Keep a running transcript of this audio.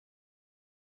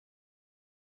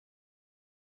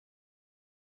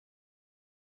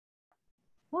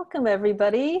Welcome,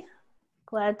 everybody.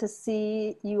 Glad to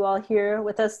see you all here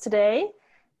with us today.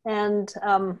 And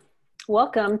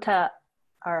welcome to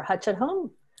our Hutch at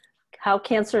Home, How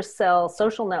Cancer Cell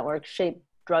Social Networks Shape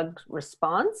Drug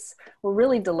Response. We're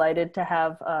really delighted to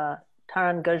have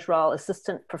Taran Gujral,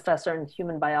 Assistant Professor in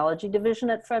Human Biology Division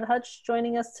at Fred Hutch,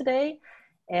 joining us today.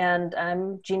 And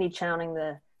I'm Jeannie Chowning,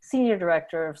 the Senior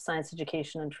Director of Science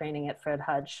Education and Training at Fred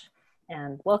Hutch.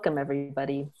 And welcome,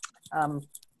 everybody.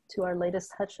 To our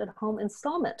latest Hutch at Home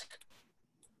installment.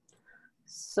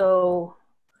 So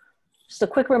just a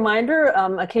quick reminder,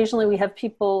 occasionally we have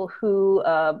people who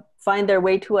find their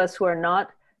way to us who are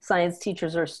not science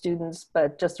teachers or students,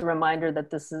 but just a reminder that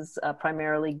this is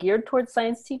primarily geared towards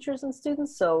science teachers and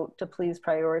students, so to please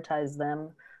prioritize them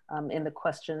in the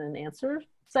question and answer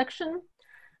section.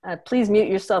 Please mute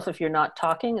yourself if you're not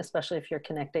talking, especially if you're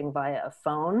connecting via a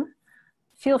phone.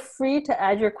 Feel free to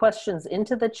add your questions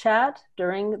into the chat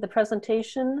during the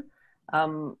presentation.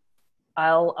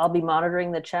 I'll be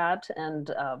monitoring the chat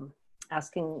and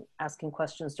asking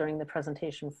questions during the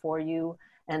presentation for you.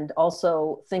 And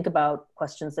also think about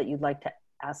questions that you'd like to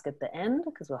ask at the end,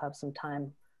 because we'll have some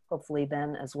time hopefully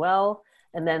then as well.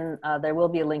 And then there will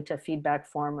be a link to a feedback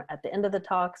form at the end of the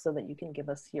talk so that you can give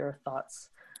us your thoughts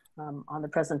on the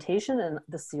presentation and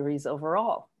the series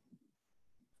overall.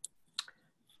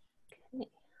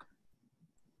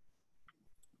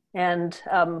 And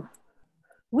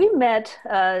we met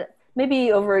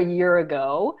maybe over a year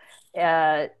ago,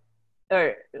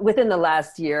 or within the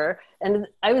last year. And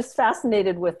I was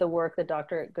fascinated with the work that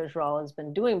Dr. Gujral has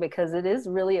been doing, because it is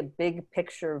really a big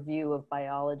picture view of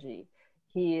biology.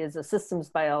 He is a systems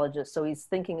biologist, so he's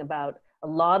thinking about a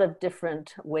lot of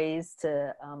different ways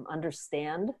to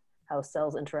understand how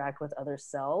cells interact with other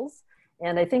cells.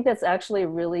 And I think that's actually a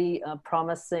really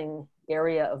promising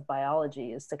area of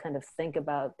biology, is to kind of think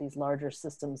about these larger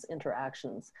systems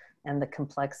interactions and the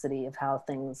complexity of how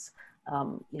things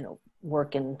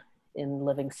work in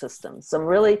living systems. So I'm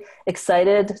really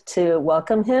excited to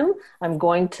welcome him. I'm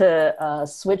going to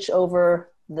switch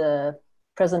over the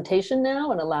presentation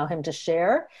now and allow him to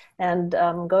share. And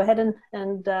go ahead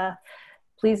and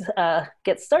please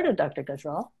get started, Dr.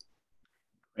 Gujral.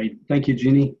 Great, thank you,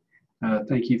 Jeannie.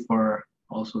 Thank you for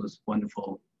also this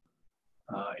wonderful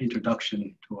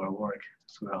introduction to our work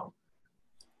as well.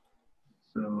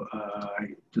 So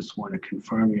I just want to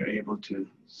confirm you're able to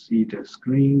see the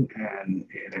screen, and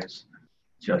it is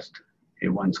just a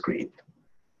one screen.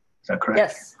 Is that correct?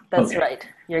 Yes, that's right.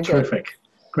 You're good. Terrific.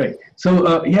 Great.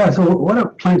 So yeah, so what I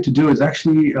plan to do is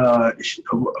actually,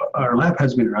 our lab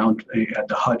has been around at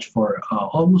the Hutch for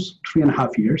almost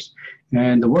 3.5 years.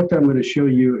 And the work that I'm going to show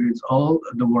you is all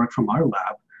the work from our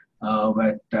lab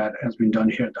that has been done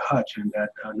here at the Hutch, and that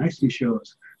nicely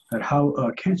shows that how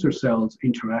cancer cells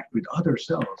interact with other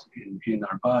cells in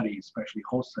our body, especially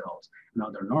host cells and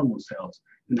other normal cells,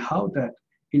 and how that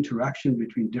interaction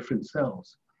between different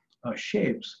cells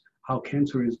shapes how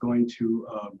cancer is going to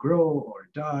grow or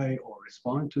die or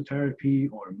respond to therapy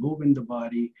or move in the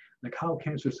body, like how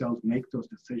cancer cells make those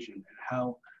decisions, and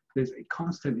how there's a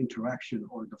constant interaction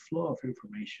or the flow of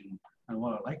information, and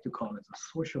what I like to call it a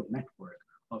social network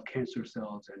of cancer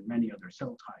cells and many other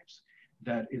cell types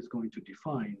that is going to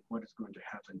define what is going to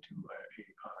happen to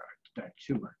that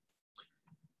tumor.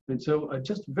 And so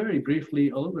just very briefly,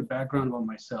 a little bit background about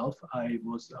myself. I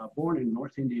was born in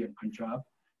North India in Punjab,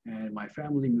 and my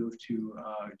family moved to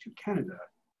Canada,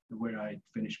 where I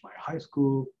finished my high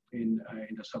school in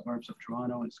the suburbs of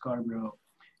Toronto and Scarborough,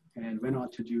 and went on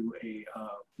to do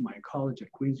my college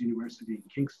at Queen's University in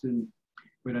Kingston,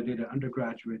 where I did an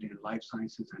undergraduate in life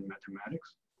sciences and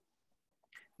mathematics.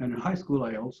 And in high school,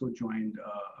 I also joined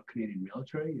a Canadian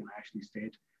military, and I actually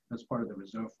stayed as part of the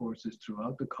reserve forces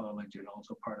throughout the college and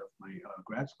also part of my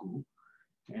grad school.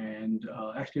 And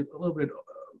actually a little bit,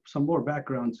 some more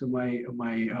background. So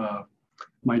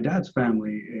my dad's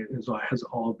family has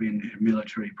all been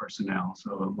military personnel.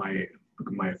 So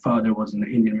my father was in the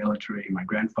Indian military, my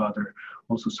grandfather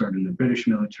also served in the British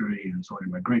military, and so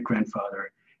did my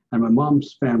great-grandfather. And my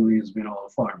mom's family has been all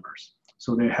farmers.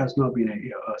 So there has not been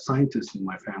a scientist in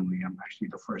my family. I'm actually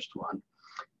the first one.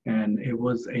 And it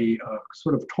was a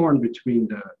sort of torn between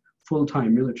the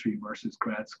full-time military versus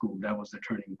grad school. That was the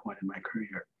turning point in my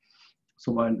career.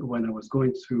 So when I was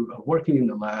going through working in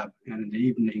the lab, and in the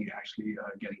evening actually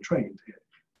getting trained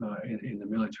in the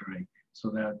military. So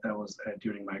that was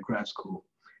during my grad school.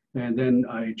 And then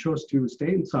I chose to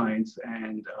stay in science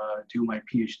and do my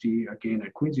Ph.D. again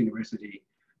at Queen's University.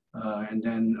 And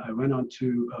then I went on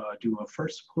to do a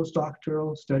first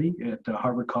postdoctoral study at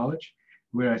Harvard College,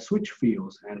 where I switched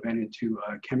fields and went into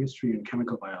chemistry and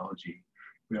chemical biology,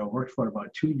 where I worked for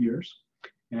about 2 years.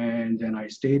 And then I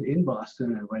stayed in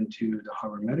Boston and went to the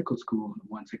Harvard Medical School,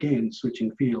 once again,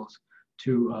 switching fields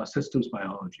to systems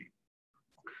biology.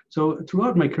 So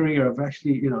throughout my career, I've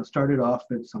actually, started off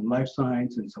with some life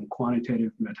science and some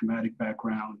quantitative mathematic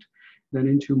background, then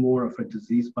into more of a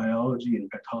disease biology and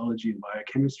pathology and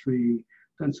biochemistry,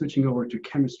 then switching over to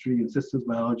chemistry and systems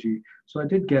biology. So I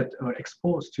did get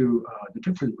exposed to the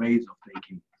different ways of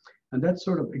thinking. And that's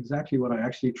sort of exactly what I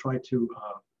actually try to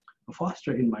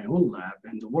foster in my own lab.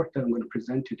 And the work that I'm going to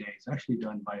present today is actually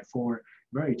done by four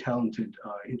very talented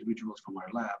individuals from our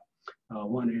lab.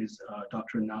 One is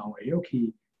Dr. Nao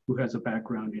Aoki, who has a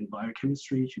background in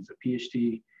biochemistry. She's a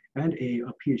Ph.D. and a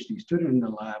Ph.D. student in the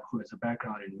lab who has a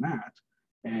background in math,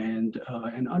 and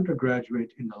an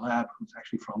undergraduate in the lab who's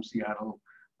actually from Seattle,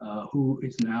 who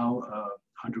is now an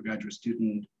undergraduate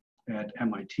student at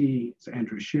MIT. It's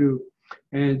Andrew Shu,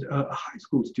 and a high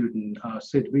school student,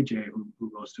 Sid Vijay,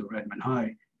 who goes to Redmond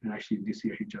High, and actually this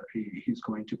year he's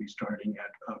going to be starting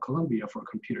at Columbia for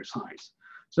computer science.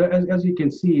 So as you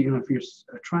can see, if you're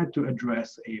trying to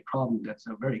address a problem that's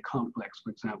very complex, for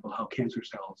example, how cancer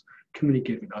cells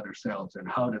communicate with other cells, and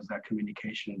how does that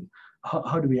communication,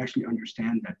 how do we actually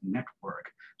understand that network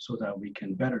so that we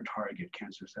can better target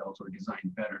cancer cells or design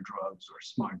better drugs or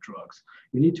smart drugs?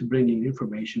 We need to bring in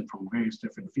information from various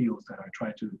different fields that I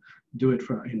try to do it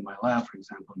in my lab, for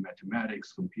example,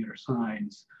 mathematics, computer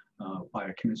science,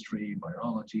 biochemistry,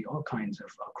 biology, all kinds of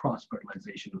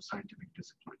cross-fertilization of scientific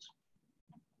disciplines.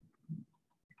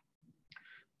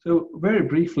 So very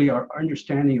briefly, our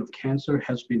understanding of cancer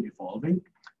has been evolving.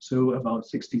 So about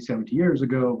 60, 70 years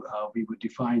ago, we would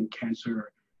define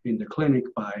cancer in the clinic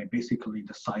by basically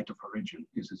the site of origin.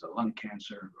 This is a lung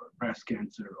cancer or breast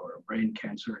cancer or a brain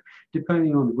cancer,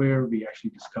 depending on where we actually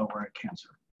discover a cancer.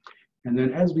 And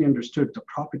then as we understood the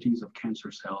properties of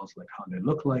cancer cells, like how they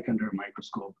look like under a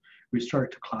microscope, we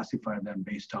started to classify them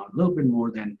based on a little bit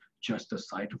more than just the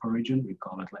site of origin. We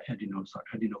call it like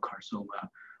adenocarcinoma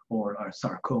or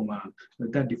sarcoma.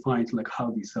 That defines like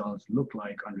how these cells look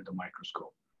like under the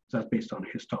microscope. So that's based on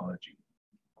histology.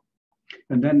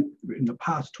 And then in the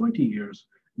past 20 years,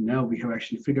 now we have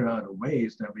actually figured out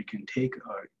ways that we can take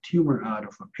a tumor out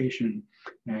of a patient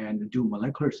and do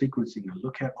molecular sequencing and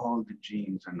look at all the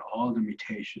genes and all the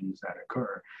mutations that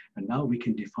occur. And now we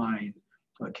can define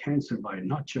a cancer by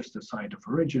not just the site of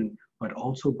origin, but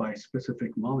also by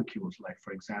specific molecules. Like,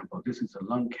 for example, this is a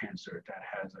lung cancer that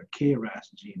has a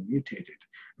KRAS gene mutated,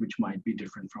 which might be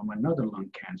different from another lung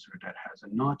cancer that has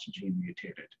a Notch gene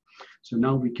mutated. So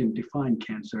now we can define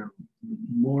cancer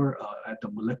more at the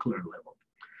molecular level.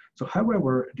 So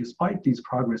however, despite these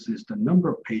progresses, the number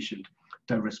of patients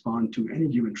that respond to any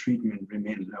given treatment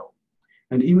remain low.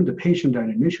 And even the patient that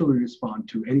initially respond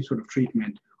to any sort of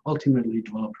treatment ultimately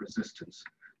develop resistance.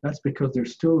 That's because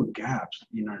there's still gaps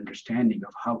in our understanding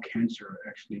of how cancer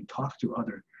actually talks to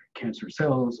other cancer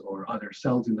cells or other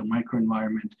cells in the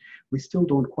microenvironment. We still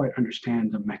don't quite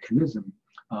understand the mechanism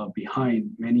behind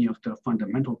many of the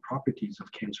fundamental properties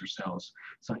of cancer cells,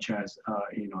 such as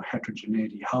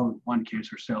heterogeneity, how one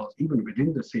cancer cell, even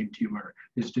within the same tumor,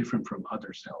 is different from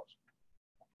other cells.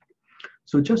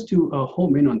 So just to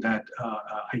home in on that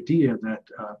idea that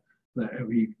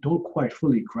we don't quite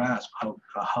fully grasp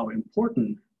how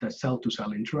important the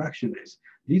cell-to-cell interaction is.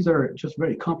 These are just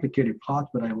very complicated plots,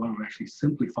 but I want to actually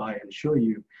simplify and show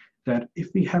you that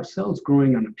if we have cells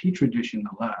growing on a petri dish in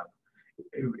the lab,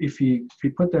 if we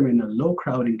put them in a low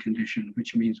crowding condition,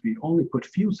 which means we only put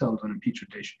few cells on a petri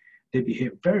dish, they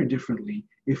behave very differently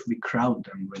if we crowd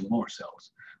them with more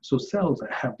cells. So cells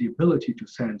have the ability to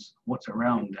sense what's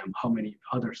around them, how many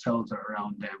other cells are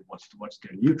around them, what's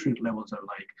their nutrient levels are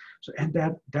like. So, and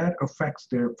that affects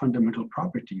their fundamental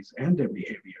properties and their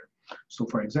behavior. So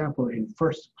for example, in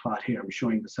first plot here, I'm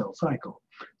showing the cell cycle.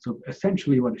 So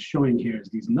essentially what it's showing here is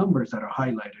these numbers that are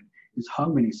highlighted is how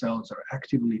many cells are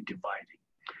actively dividing.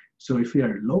 So if we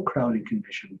are in low crowding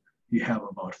condition, you have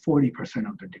about 40%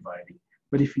 of the dividing.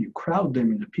 But if you crowd them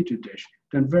in the petri dish,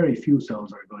 then very few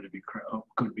cells are going to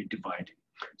be dividing.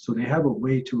 So they have a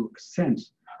way to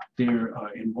sense their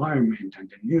environment and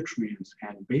the nutrients,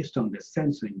 and based on the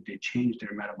sensing, they change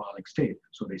their metabolic state.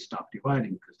 So they stop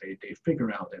dividing because they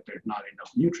figure out that there's not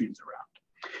enough nutrients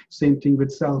around. Same thing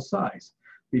with cell size.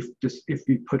 If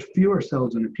we put fewer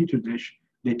cells in a petri dish,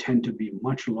 they tend to be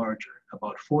much larger,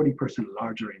 about 40%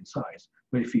 larger in size.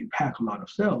 But if you pack a lot of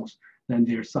cells, then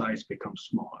their size becomes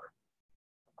smaller.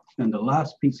 And the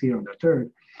last piece here on the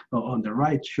third, on the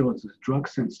right, shows this drug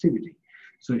sensitivity.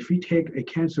 So if we take a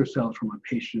cancer cell from a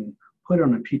patient, put it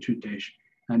on a petri dish,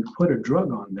 and put a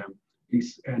drug on them,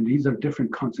 these are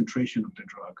different concentration of the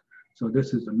drug. So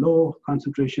this is a low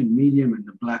concentration, medium, and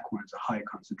the black one is a high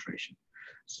concentration.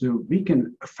 So we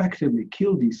can effectively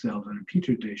kill these cells in a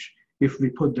petri dish if we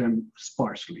put them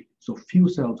sparsely, so few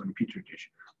cells in a petri dish.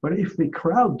 But if we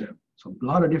crowd them, so a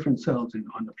lot of different cells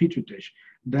on the petri dish,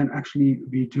 then actually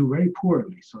we do very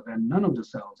poorly. So then none of the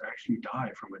cells actually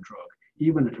die from a drug,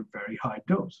 even at a very high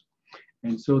dose.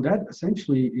 And so that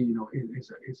essentially,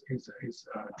 is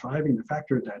driving the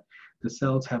factor that the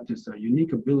cells have this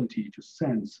unique ability to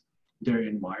sense their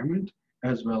environment,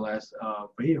 as well as a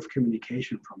way of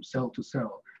communication from cell to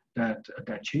cell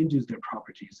that changes their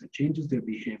properties, that changes their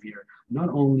behavior, not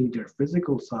only their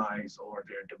physical size or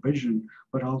their division,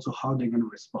 but also how they're going to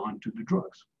respond to the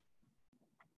drugs.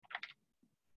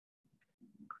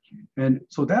 And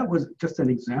so that was just an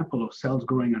example of cells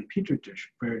growing on petri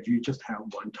dish where you just have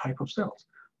one type of cells.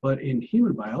 But in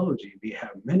human biology, we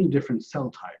have many different cell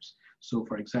types. So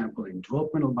for example, in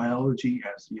developmental biology,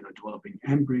 as developing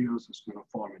embryos, it's going to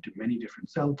form into many different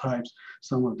cell types.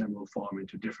 Some of them will form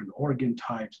into different organ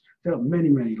types. There are many,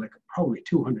 like probably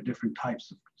 200 different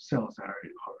types of cells that are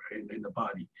in the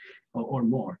body or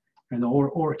more. And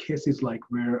or cases like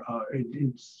where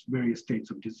in various states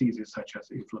of diseases such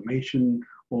as inflammation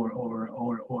or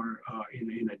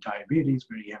in a diabetes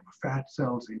where you have fat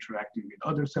cells interacting with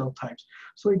other cell types.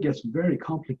 So it gets very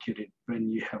complicated when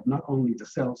you have not only the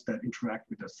cells that interact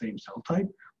with the same cell type,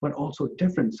 but also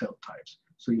different cell types.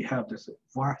 So you have this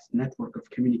vast network of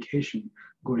communication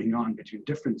going on between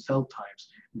different cell types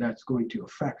that's going to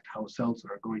affect how cells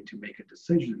are going to make a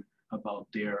decision about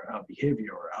their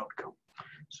behavior or outcome.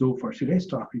 So for today's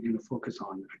talk, we're going to focus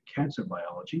on cancer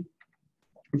biology.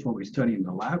 It's what we study in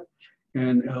the lab.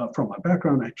 And from my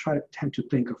background, I tend to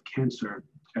think of cancer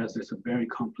as this a very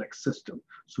complex system.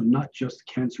 So not just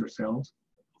cancer cells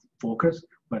focus,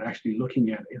 but actually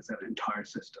looking at it as an entire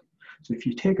system. So if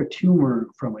you take a tumor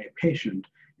from a patient,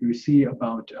 you see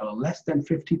about less than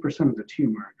 50% of the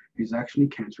tumor is actually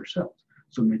cancer cells.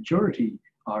 So majority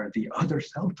are the other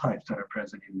cell types that are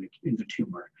present in the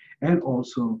tumor, and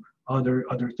also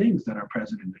other things that are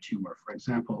present in the tumor. For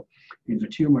example, in the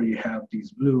tumor, you have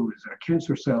these blues that are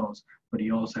cancer cells, but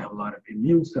you also have a lot of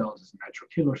immune cells, natural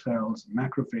killer cells,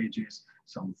 macrophages,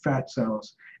 some fat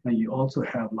cells, and you also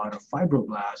have a lot of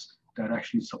fibroblasts that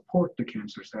actually support the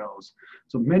cancer cells.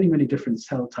 So many, many different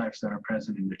cell types that are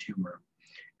present in the tumor.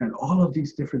 And all of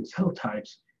these different cell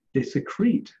types, they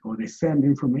secrete or they send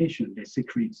information. They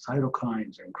secrete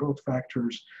cytokines and growth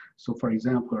factors. So for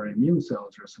example, our immune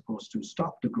cells are supposed to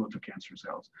stop the growth of cancer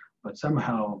cells, but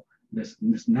somehow this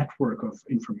network of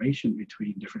information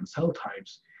between different cell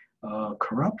types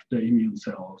corrupt the immune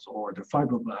cells or the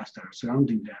fibroblasts that are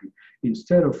surrounding them.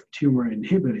 Instead of tumor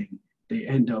inhibiting, they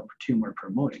end up tumor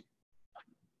promoting.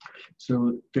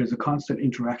 So there's a constant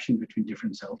interaction between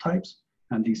different cell types.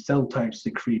 And these cell types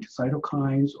secrete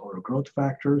cytokines or growth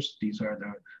factors. These are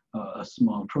the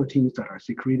small proteins that are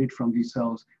secreted from these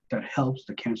cells that helps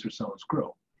the cancer cells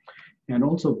grow. And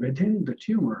also within the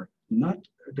tumor, not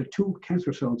the two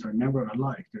cancer cells are never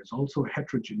alike. There's also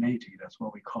heterogeneity. That's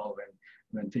what we call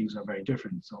when things are very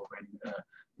different. So when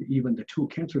even the two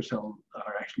cancer cells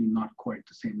are actually not quite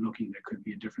the same looking. There could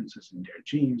be differences in their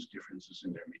genes, differences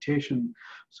in their mutation.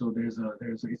 So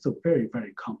it's a very,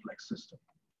 very complex system.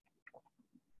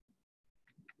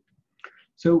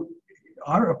 So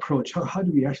our approach, how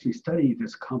do we actually study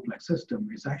this complex system,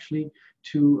 is actually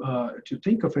to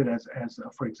think of it as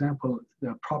for example,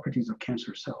 the properties of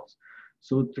cancer cells.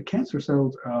 So the cancer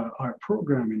cells are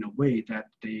programmed in a way that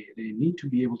they need to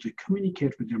be able to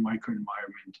communicate with their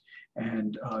microenvironment.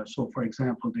 And so for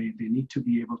example, they need to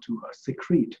be able to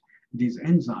secrete these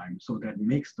enzymes so that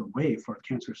makes the way for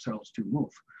cancer cells to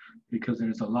move, because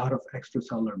there's a lot of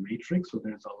extracellular matrix. So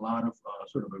there's a lot of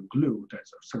sort of a glue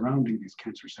that's surrounding these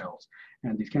cancer cells,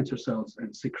 and these cancer cells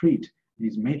secrete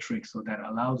these matrix so that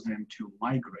allows them to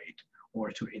migrate or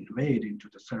to invade into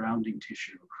the surrounding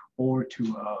tissue, or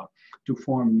to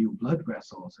form new blood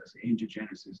vessels as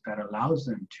angiogenesis that allows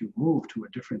them to move to a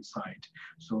different site.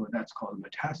 So that's called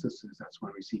metastasis. That's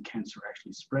when we see cancer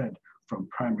actually spread from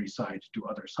primary site to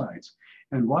other sites.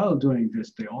 And while doing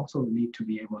this, they also need to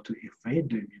be able to evade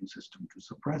the immune system, to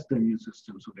suppress the immune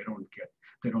system so they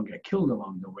don't get killed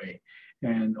along the way.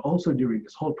 And also during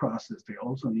this whole process, they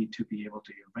also need to be able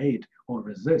to evade or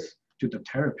resist to the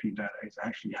therapy that is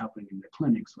actually happening in the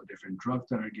clinic, so different drugs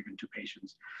that are given to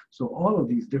patients. So all of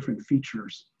these different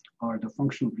features are the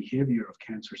functional behavior of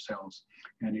cancer cells.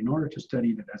 And in order to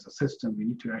study that as a system, we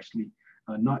need to actually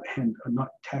not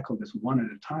tackle this one at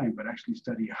a time, but actually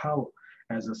study how,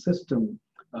 as a system,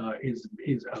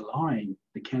 is allowing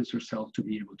the cancer cells to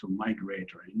be able to migrate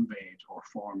or invade or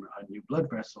form new blood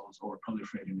vessels or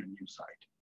proliferate in a new site.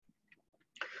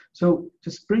 So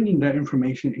just bringing that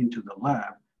information into the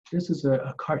lab, this is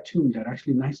a cartoon that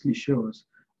actually nicely shows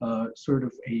sort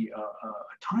of a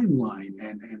timeline,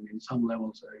 and in some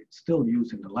levels it's still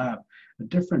used in the lab, a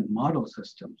different model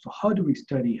system. So how do we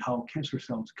study how cancer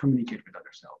cells communicate with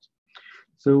other cells?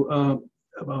 So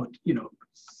about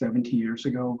 70 years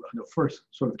ago, the first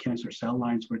sort of cancer cell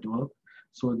lines were developed.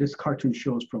 So this cartoon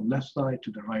shows from left side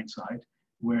to the right side,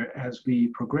 where as we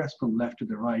progress from left to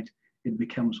the right, it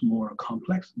becomes more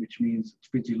complex, which means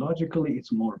physiologically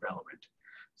it's more relevant.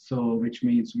 So which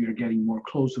means we are getting more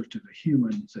closer to the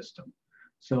human system.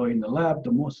 So in the lab,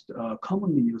 the most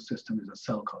commonly used system is a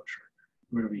cell culture,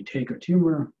 where we take a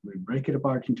tumor, we break it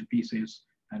apart into pieces,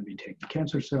 and we take the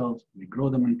cancer cells, we grow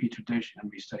them in petri dish,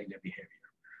 and we study their behavior.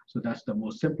 So that's the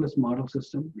most simplest model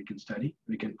system we can study.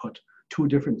 We can put two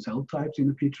different cell types in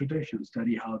the petri dish and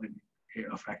study how they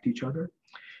affect each other.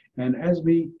 And as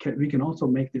we can also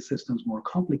make these systems more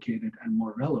complicated and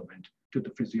more relevant to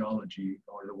the physiology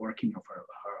or the working of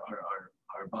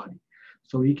our body.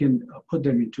 So we can put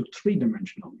them into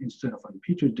three-dimensional. Instead of a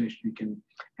petri dish, you can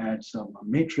add some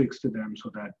matrix to them so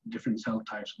that different cell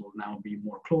types will now be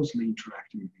more closely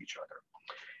interacting with each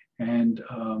other. And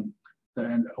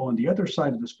on the other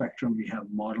side of the spectrum, we have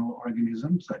model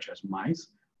organisms such as mice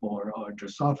or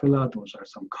Drosophila. Those are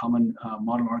some common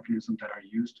model organisms that are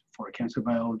used for cancer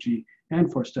biology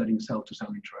and for studying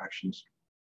cell-to-cell interactions.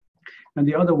 And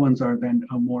the other ones are then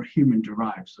more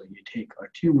human-derived. So you take a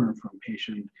tumor from a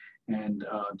patient and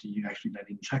you actually then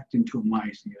inject into a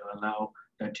mice, you allow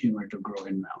that tumor to grow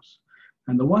in mouse.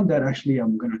 And the one that actually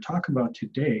I'm going to talk about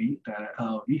today that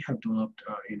we have developed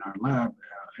in our lab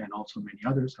and also many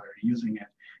others are using it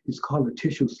is called a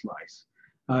tissue slice.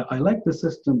 I like the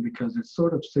system because it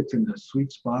sort of sits in the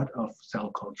sweet spot of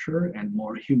cell culture and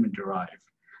more human-derived.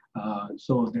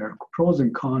 So there are pros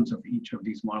and cons of each of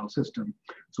these model systems.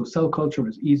 So cell culture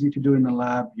is easy to do in the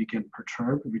lab. You can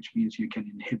perturb, which means you can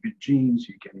inhibit genes,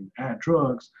 you can add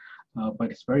drugs,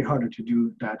 but it's very harder to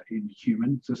do that in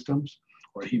human systems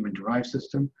or human-derived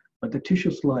system. But the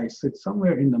tissue slice sits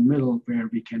somewhere in the middle where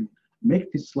we can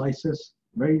make these slices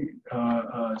very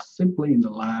simply in the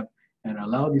lab and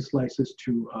allow these slices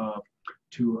to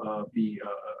be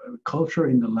culture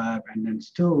in the lab and then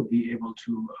still be able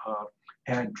to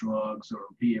add drugs or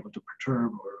be able to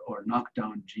perturb or knock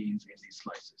down genes in these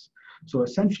slices. So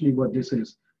essentially what this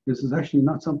is actually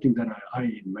not something that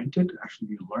I invented, actually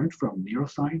we learned from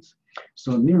neuroscience.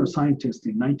 So neuroscientists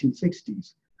in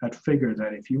 1960s had figured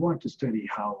that if you want to study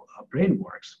how a brain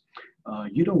works,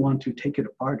 you don't want to take it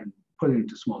apart and put it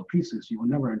into small pieces. You will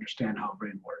never understand how a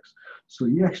brain works. So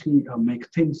you actually make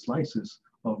thin slices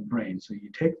of brain. So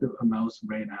you take the mouse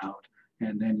brain out,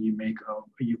 and then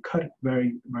you cut it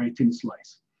very, very thin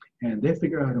slice. And they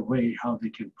figure out a way how they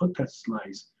can put that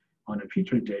slice on a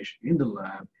petri dish in the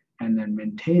lab and then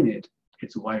maintain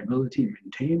its viability,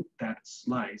 maintain that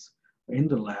slice in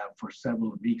the lab for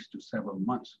several weeks to several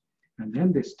months. And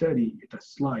then they study the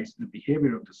slice, the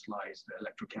behavior of the slice, the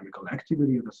electrochemical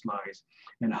activity of the slice,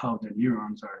 and how the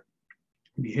neurons are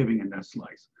behaving in that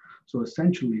slice. So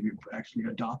essentially, we've actually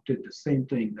adopted the same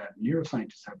thing that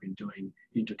neuroscientists have been doing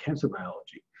into cancer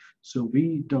biology. So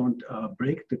we don't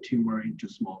break the tumor into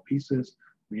small pieces.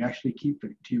 We actually keep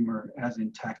the tumor as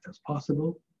intact as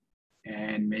possible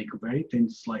and make very thin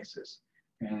slices.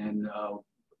 And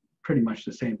pretty much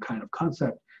the same kind of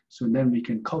concept. So then we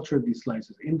can culture these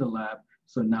slices in the lab.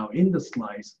 So now in the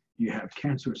slice, you have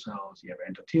cancer cells, you have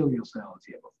endothelial cells,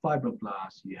 you have a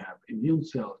fibroblast, you have immune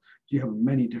cells, you have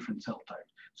many different cell types.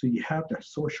 So you have that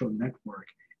social network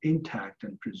intact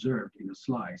and preserved in a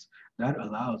slice that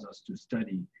allows us to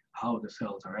study how the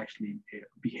cells are actually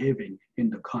behaving in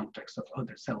the context of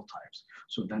other cell types.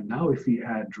 So then now if we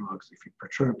add drugs, if we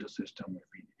perturb the system,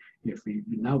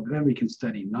 then we can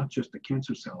study not just the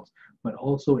cancer cells, but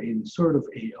also in sort of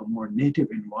a more native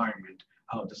environment,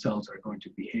 how the cells are going to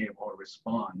behave or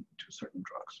respond to certain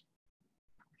drugs.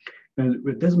 And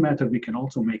with this method, we can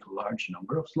also make a large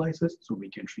number of slices, so we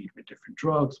can treat with different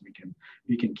drugs.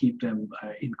 We can keep them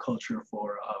in culture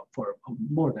for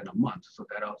more than a month. So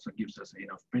that also gives us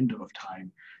enough window of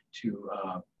time to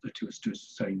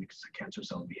study cancer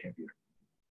cell behavior.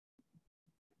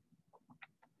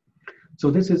 So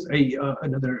this is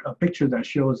another picture that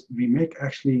shows we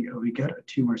get a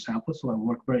tumor sample. So I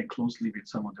work very closely with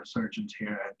some of the surgeons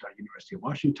here at University of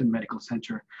Washington Medical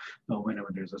Center. Whenever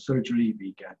there's a surgery,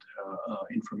 we get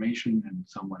information and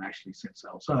someone actually sits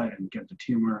outside and get the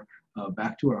tumor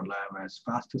back to our lab as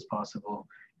fast as possible.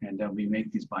 And then we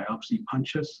make these biopsy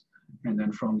punches. And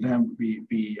then from them,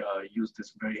 we use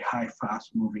this very high,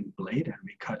 fast moving blade and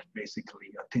we cut basically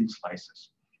thin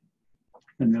slices.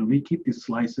 And then we keep these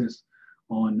slices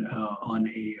on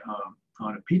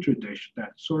on a petri dish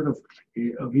that sort of,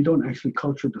 we don't actually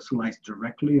culture the slice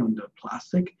directly on the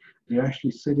plastic. They're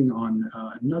actually sitting on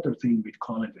another thing, we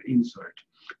call it an insert.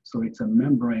 So it's a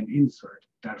membrane insert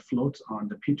that floats on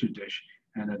the petri dish,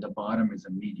 and at the bottom is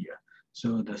a media.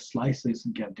 So the slices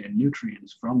get their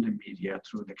nutrients from the media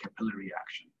through the capillary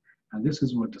action. And this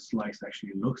is what the slice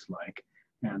actually looks like.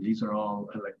 And these are all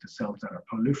like the cells that are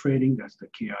proliferating. That's the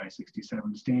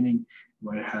Ki67 staining,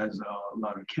 where it has a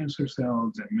lot of cancer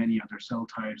cells and many other cell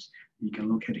types. You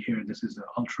can look at here, this is an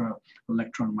ultra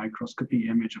electron microscopy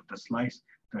image of the slice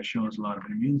that shows a lot of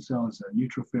immune cells,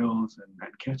 neutrophils,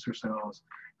 and cancer cells.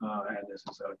 And this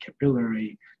is a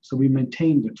capillary. So we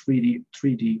maintain the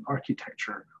 3D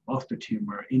architecture of the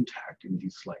tumor intact in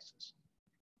these slices.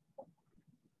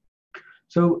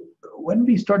 So when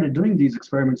we started doing these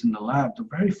experiments in the lab, the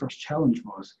very first challenge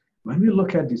was, when we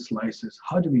look at these slices,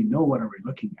 how do we know what are we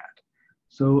looking at?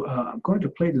 So I'm going to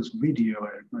play this video. I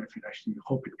don't know if it actually,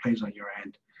 hope it plays on your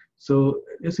end. So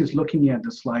this is looking at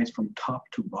the slice from top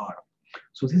to bottom.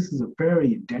 So this is a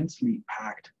very densely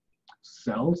packed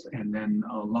cells, and then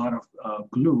a lot of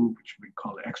glue, which we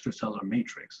call extracellular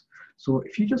matrix. So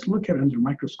if you just look at it under a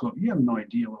microscope, you have no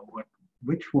idea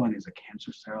which one is a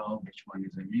cancer cell, which one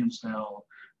is an immune cell,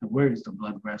 and where is the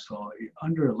blood vessel.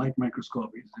 Under a light microscope,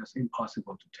 it's just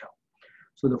impossible to tell.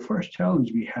 So the first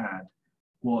challenge we had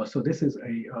was, so this is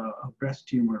a breast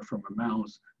tumor from a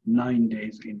mouse, 9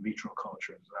 days in vitro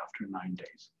cultures after 9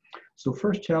 days. So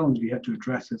first challenge we had to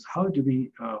address is, how do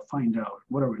we find out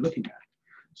what are we looking at?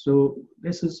 So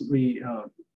this is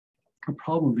a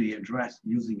problem we address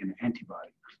using an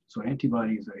antibody. So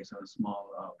antibody is a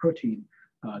small protein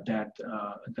that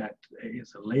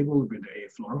is labeled with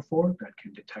a fluorophore that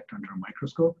can detect under a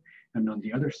microscope. And on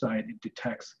the other side, it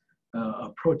detects a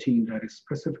protein that is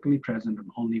specifically present in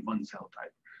only one cell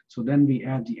type. So then we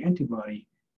add the antibody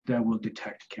that will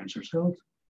detect cancer cells,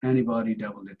 antibody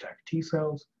that will detect T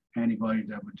cells, antibody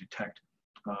that will detect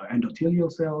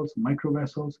endothelial cells,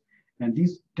 microvessels, and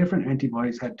these different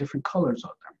antibodies had different colors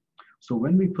of them. So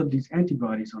when we put these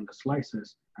antibodies on the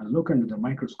slices and look under the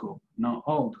microscope, now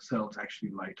all the cells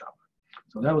actually light up.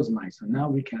 So that was nice. And now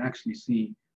we can actually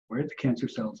see where the cancer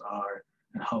cells are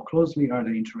and how closely are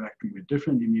they interacting with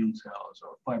different immune cells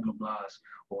or fibroblasts,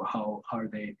 or how are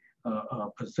they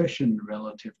positioned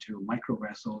relative to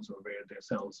microvessels, or where their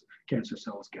cells, cancer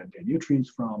cells, get their nutrients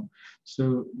from.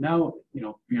 So now,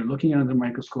 we are looking under the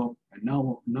microscope, and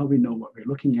now we know what we're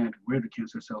looking at, where the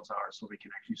cancer cells are, so we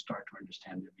can actually start to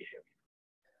understand their behavior.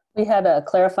 We had a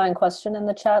clarifying question in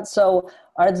the chat. So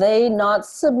are they not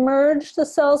submerged, the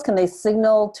cells? Can they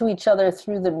signal to each other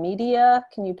through the media?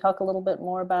 Can you talk a little bit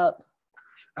more about?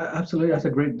 Absolutely, that's a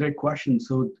great question.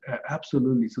 So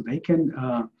absolutely, so they can,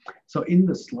 so in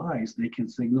the slice, they can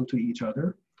signal to each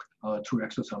other through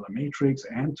extracellular matrix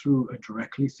and through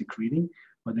directly secreting.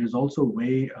 But there's also a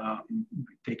way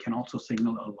they can also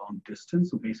signal a long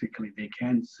distance. So basically, they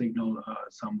can signal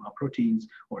some proteins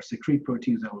or secrete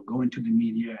proteins that will go into the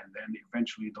media, and then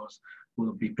eventually those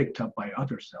will be picked up by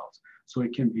other cells. So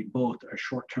it can be both a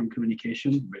short-term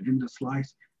communication within the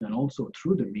slice and also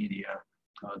through the media.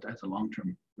 That's a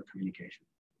long-term communication.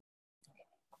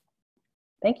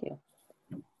 Thank you.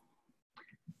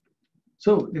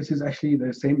 So this is actually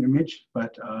the same image,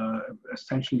 but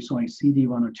essentially showing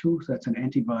CD102. So that's an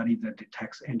antibody that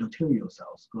detects endothelial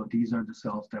cells. So these are the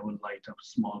cells that will light up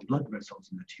small blood vessels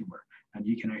in the tumor. And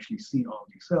you can actually see all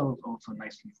these cells also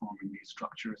nicely forming these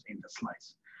structures in the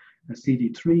slice. The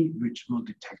CD3, which will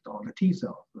detect all the T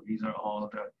cells. So these are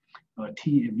all the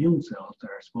T immune cells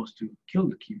that are supposed to kill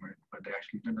the tumor, but they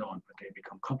actually don't, but they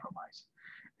become compromised.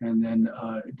 And then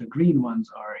the green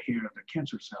ones are here the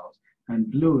cancer cells,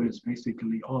 and blue is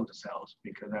basically all the cells,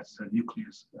 because that's the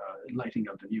nucleus, lighting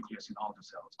up the nucleus in all the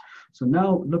cells. So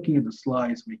now looking at the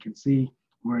slides, we can see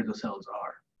where the cells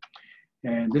are.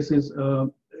 And this is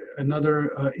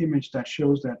another image that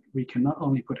shows that we can not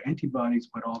only put antibodies,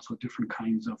 but also different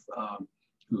kinds of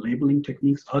labeling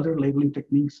techniques, other labeling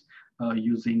techniques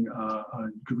using a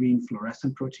green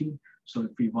fluorescent protein. So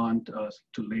if we want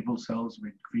to label cells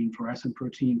with green fluorescent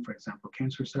protein, for example,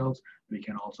 cancer cells, we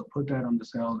can also put that on the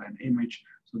cell and image.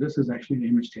 So this is actually an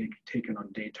image taken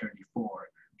on day 34,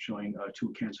 showing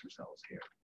 2 cancer cells here.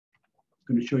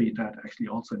 I'm going to show you that actually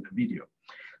also in the video.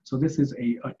 So this is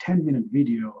a 10-minute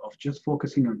video of just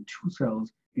focusing on 2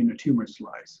 cells in a tumor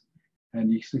slice.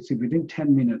 And you can see within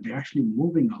 10 minutes, they're actually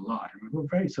moving a lot. And we were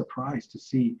very surprised to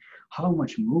see how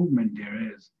much movement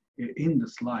there is in the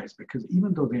slice, because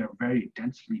even though they are very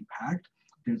densely packed,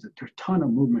 there's a ton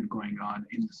of movement going on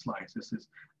in the slice. This is,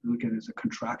 look at it as a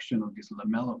contraction of this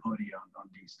lamellipodia on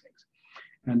these things.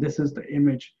 And this is the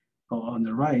image on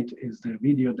the right is the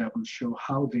video that will show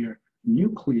how their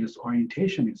nucleus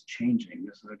orientation is changing.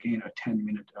 This is again a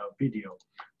 10-minute video.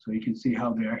 So you can see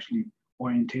how their actually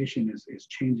orientation is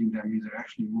changing. That means they're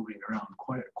actually moving around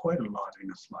quite a lot in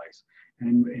a slice.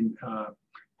 And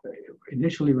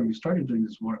initially when we started doing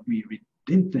this work, we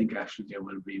didn't think actually there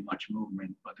will be much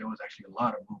movement, but there was actually a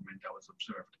lot of movement that was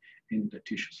observed in the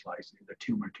tissue slice, in the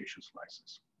tumor tissue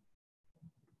slices.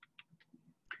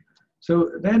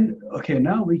 So then, okay,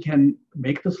 now we can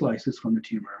make the slices from the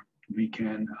tumor. We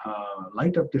can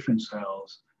light up different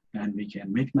cells, and we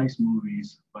can make nice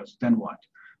movies, but then what?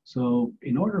 So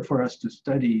in order for us to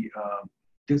study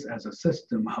this as a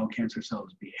system, how cancer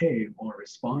cells behave or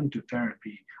respond to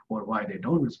therapy, or why they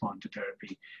don't respond to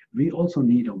therapy, we also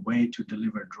need a way to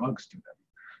deliver drugs to them.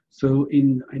 So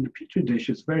in a petri dish,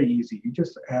 it's very easy. You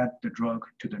just add the drug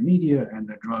to the media, and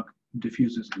the drug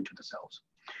diffuses into the cells.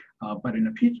 But in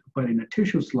a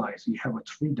tissue slice, you have a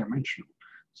three-dimensional.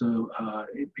 So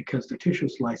because the tissue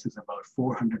slice is about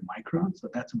 400 microns, so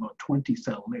that's about 20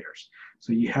 cell layers.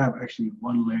 So you have actually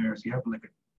one layer, so you have like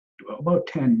about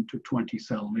 10 to 20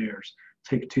 cell layers,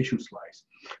 take a tissue slice.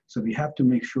 So we have to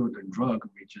make sure the drug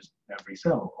reaches every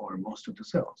cell or most of the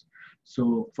cells.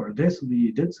 So for this,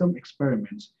 we did some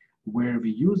experiments where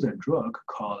we use a drug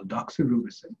called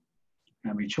doxorubicin.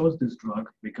 And we chose this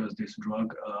drug because this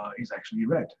drug is actually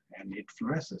red and it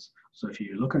fluoresces. So if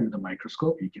you look under the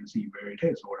microscope, you can see where it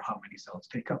is or how many cells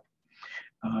take up.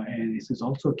 And this is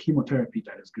also a chemotherapy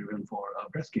that is given for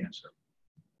breast cancer.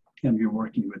 And we're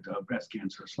working with breast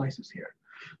cancer slices here.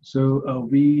 So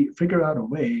we figure out a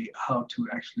way how to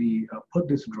actually put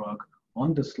this drug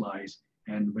on the slice,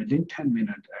 and within 10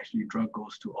 minutes, actually drug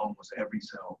goes to almost every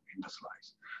cell in the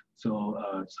slice.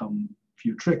 So some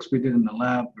few tricks we did in the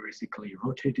lab, basically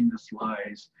rotating the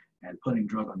slice and putting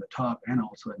drug on the top and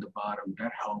also at the bottom,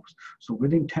 that helps. So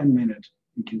within 10 minutes,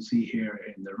 you can see here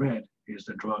in the red is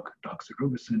the drug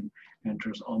doxorubicin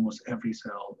enters almost every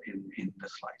cell in the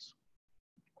slice.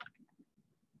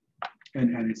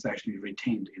 And it's actually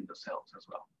retained in the cells as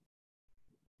well.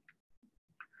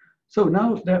 So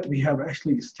now that we have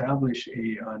actually established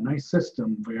a nice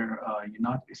system where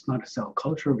it's not a cell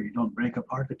culture, where you don't break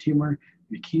apart the tumor,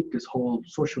 we keep this whole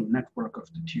social network of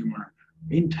the tumor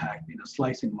intact in a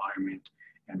slice environment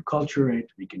and culture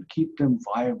it. We can keep them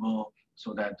viable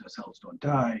so that the cells don't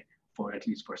die for at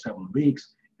least for several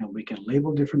weeks. And we can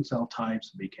label different cell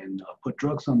types. We can put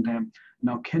drugs on them.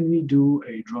 Now, can we do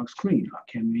a drug screen?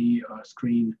 Can we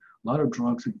screen a lot of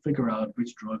drugs and figure out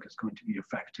which drug is going to be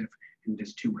effective in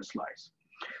this tumor slice?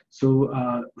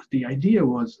 So the idea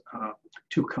was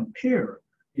to compare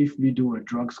if we do a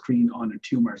drug screen on a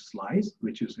tumor slice,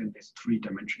 which is in this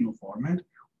three-dimensional format,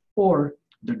 or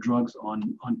the drugs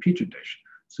on Petri dish.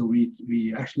 So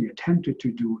we actually attempted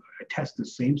to test the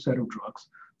same set of drugs.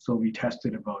 So we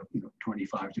tested about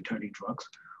 25 to 30 drugs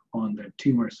on the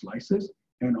tumor slices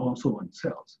and also on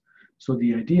cells. So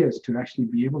the idea is to actually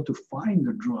be able to find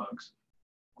the drugs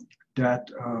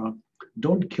that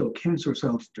don't kill cancer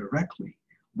cells directly,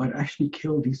 but actually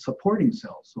kill these supporting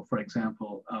cells. So for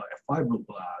example, a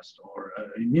fibroblast or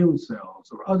immune cells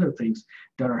or other things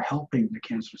that are helping the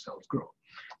cancer cells grow.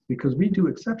 Because we do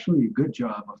exceptionally good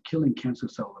job of killing cancer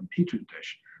cells in Petri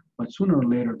dish, but sooner or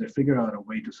later they figure out a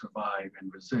way to survive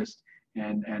and resist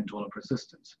and develop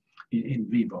resistance in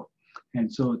vivo.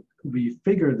 And so we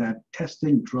figure that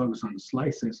testing drugs on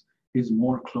slices is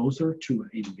more closer to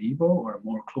in vivo or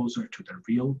more closer to the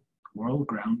real world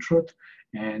ground truth.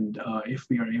 And if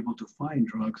we are able to find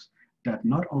drugs that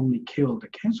not only kill the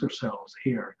cancer cells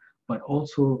here, but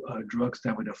also drugs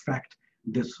that would affect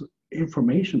this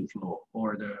information flow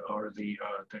or the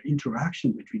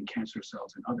interaction between cancer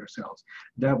cells and other cells,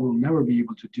 that we'll never be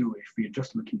able to do if we are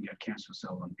just looking at cancer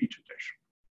cells on Petri dish.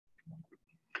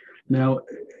 Now,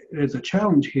 there's a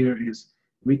challenge here is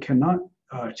we cannot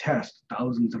test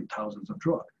thousands and thousands of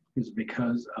drugs. Is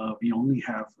because we only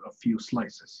have a few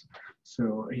slices.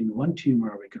 So in one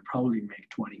tumor, we could probably make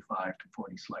 25 to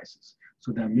 40 slices.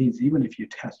 So that means even if you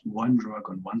test one drug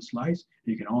on one slice,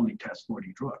 you can only test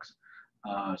 40 drugs.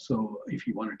 So if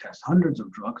you want to test hundreds of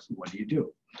drugs, what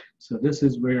do? So this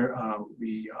is where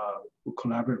we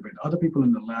collaborate with other people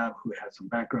in the lab who had some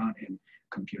background in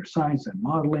computer science and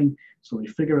modeling. So we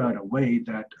figure out a way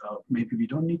that maybe we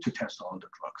don't need to test all the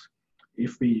drugs.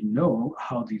 If we know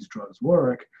how these drugs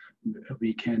work,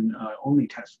 we can only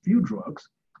test few drugs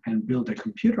and build a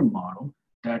computer model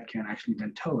that can actually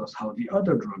then tell us how the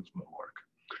other drugs will work.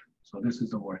 So this is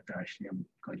the work that actually I'm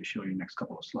going to show you next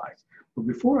couple of slides. But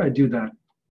before I do that,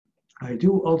 I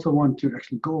do also want to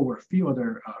actually go over a few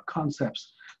other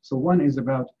concepts. So one is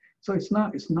about, so it's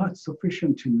not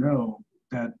sufficient to know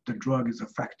that the drug is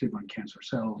effective on cancer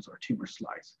cells or tumor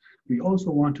slice. We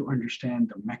also want to understand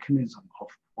the mechanism of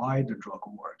why the drug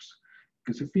works.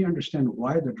 Because if we understand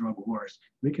why the drug works,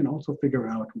 we can also figure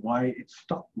out why it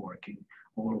stopped working,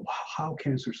 or how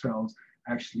cancer cells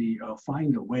actually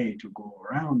find a way to go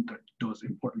around those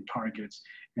important targets,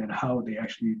 and how they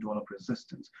actually develop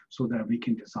resistance, so that we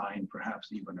can design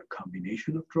perhaps even a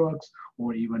combination of drugs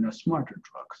or even a smarter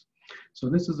drugs. So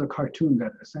this is a cartoon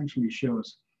that essentially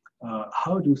shows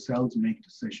how do cells make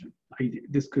decisions.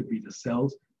 This could be the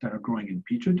cells that are growing in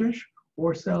petri dish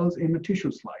or cells in a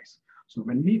tissue slice. So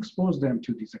when we expose them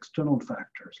to these external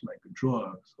factors like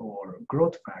drugs or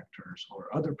growth factors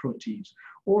or other proteins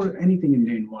or anything in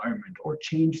the environment, or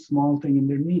change small thing in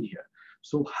their media,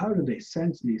 so how do they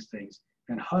sense these things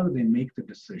and how do they make the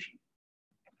decision?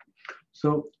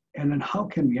 So, and then how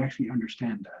can we actually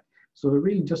understand that? So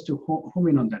really just to home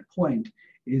in on that point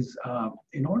is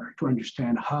in order to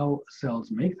understand how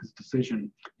cells make this decision,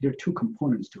 there are two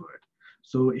components to it.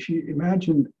 So if you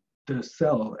imagine the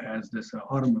cell as this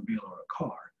automobile or a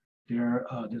car,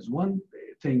 there's one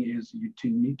thing is you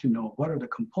need to know what are the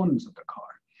components of the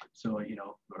car. So,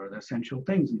 what are the essential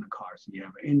things in the car? So you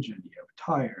have engine, you have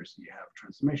tires, you have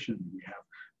transmission, you have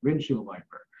windshield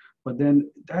wiper. But then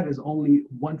that is only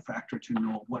one factor to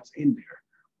know what's in there.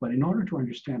 But in order to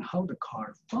understand how the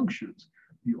car functions,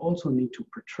 you also need to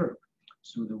perturb.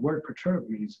 So the word perturb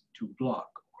means to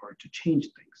block or to change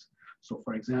things. So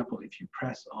for example, if you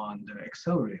press on the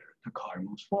accelerator, the car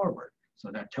moves forward.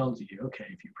 So that tells you, okay,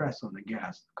 if you press on the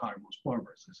gas, the car moves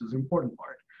forward. So this is the important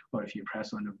part. Or if you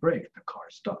press on the brake, the car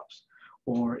stops.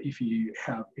 Or if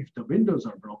the windows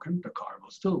are broken, the car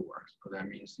will still work. So that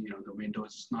means, the window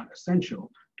is not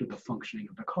essential to the functioning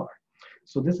of the car.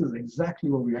 So this is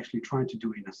exactly what we're actually trying to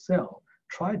do in a cell.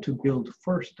 Try to build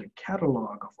first the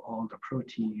catalog of all the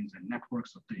proteins and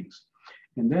networks of things.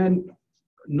 And then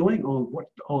knowing what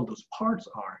all those parts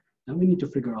are, then we need to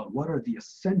figure out what are the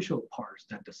essential parts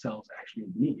that the cells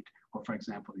actually need, or for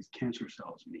example, these cancer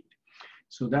cells need.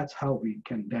 So that's how we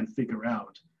can then figure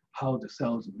out how the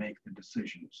cells make the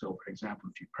decision. So for example,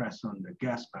 if you press on the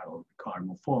gas pedal, the car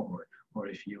moves forward, or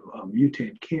if you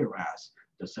mutate KRAS,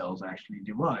 the cells actually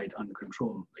divide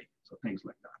uncontrollably. So things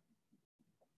like that.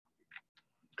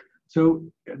 So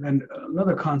then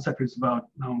another concept is about,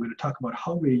 now I'm going to talk about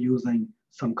how we're using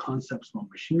some concepts from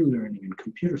machine learning and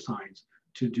computer science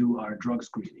to do our drug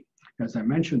screening. As I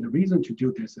mentioned, the reason to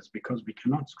do this is because we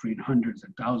cannot screen hundreds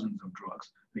and thousands of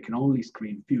drugs. We can only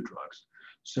screen few drugs.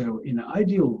 So in an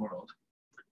ideal world,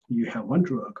 you have one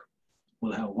drug,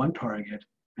 will have one target,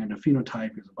 and a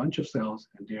phenotype is a bunch of cells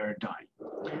and they are dying.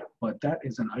 But that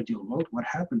is an ideal world. What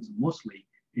happens mostly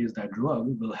is that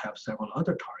drug will have several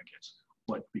other targets,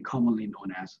 what we commonly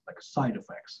known as like side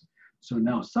effects. So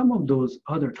now some of those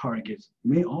other targets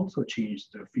may also change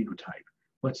the phenotype,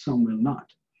 but some will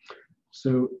not.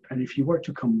 So, and if you were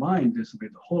to combine this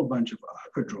with a whole bunch of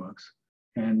other drugs,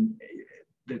 and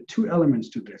the two elements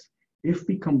to this, if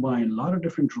we combine a lot of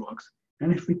different drugs,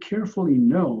 and if we carefully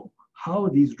know how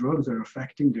these drugs are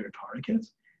affecting their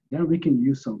targets, then we can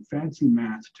use some fancy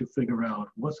math to figure out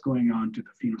what's going on to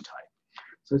the phenotype.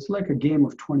 So it's like a game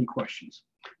of 20 questions.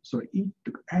 So the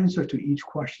answer to each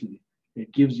question,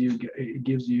 it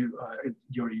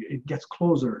gets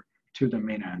closer to the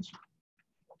main answer.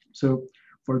 So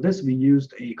for this, we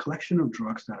used a collection of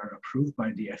drugs that are approved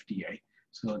by the FDA.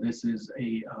 So this is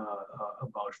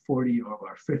about 40 or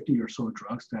about 50 or so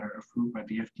drugs that are approved by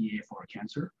the FDA for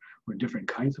cancer, or different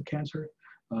kinds of cancer,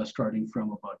 starting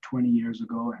from about 20 years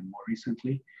ago and more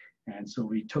recently. And so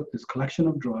we took this collection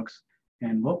of drugs,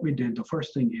 and what we did, the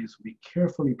first thing is we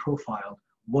carefully profiled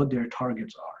what their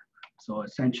targets are. So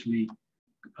essentially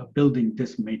building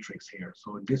this matrix here.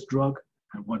 So this drug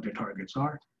and what their targets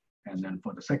are, and then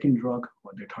for the second drug,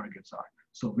 what their targets are.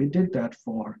 So we did that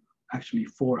for actually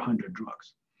 400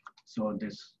 drugs. So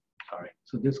this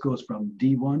goes from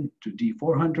D1 to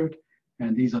D400,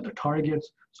 and these are the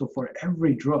targets. So for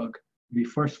every drug, we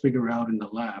first figure out in the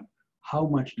lab, how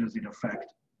much does it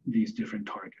affect these different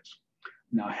targets?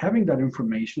 Now, having that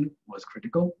information was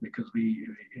critical because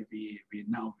it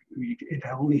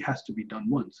only has to be done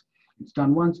once. It's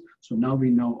done once, so now we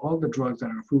know all the drugs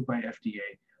that are approved by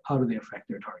FDA, how do they affect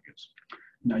their targets.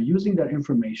 Now, using that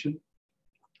information,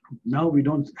 now we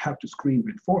don't have to screen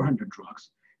with 400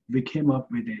 drugs. We came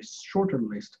up with a shorter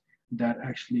list that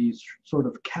actually sort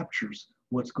of captures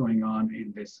what's going on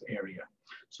in this area.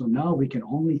 So now we can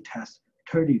only test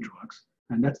 30 drugs.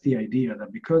 And that's the idea,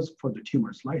 that because for the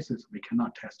tumor slices, we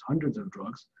cannot test hundreds of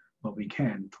drugs, but we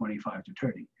can 25 to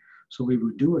 30. So we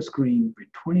would do a screen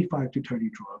with 25 to 30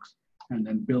 drugs, and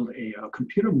then build a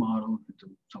computer model with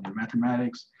some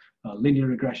mathematics, a linear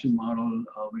regression model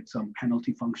with some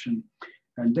penalty function,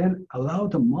 and then allow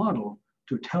the model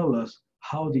to tell us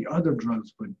how the other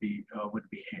drugs would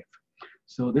behave.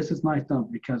 So this is nice now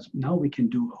because now we can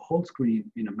do a whole screen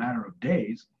in a matter of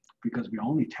days because we're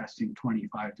only testing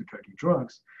 25 to 30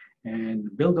 drugs,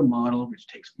 and build a model which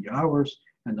takes few hours,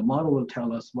 and the model will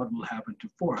tell us what will happen to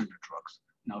 400 drugs.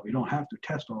 Now we don't have to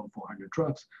test all 400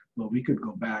 drugs, but we could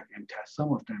go back and test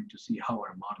some of them to see how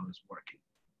our model is working.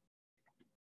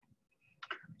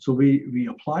 So we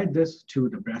applied this to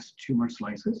the breast tumor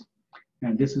slices,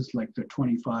 and this is like the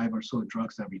 25 or so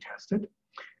drugs that we tested.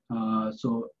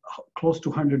 So close to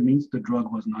 100 means the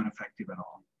drug was not effective at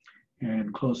all.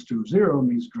 And close to 0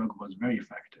 means drug was very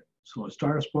effective. So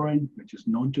astarosporine, which is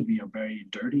known to be a very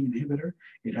dirty inhibitor,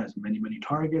 it has many, many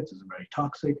targets, it's very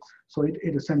toxic. So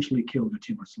it essentially killed the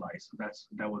tumor slice. So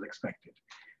that was expected.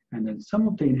 And then some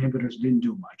of the inhibitors didn't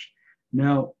do much.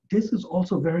 Now, this is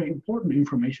also very important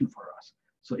information for us.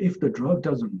 So if the drug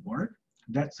doesn't work,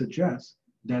 that suggests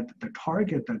that the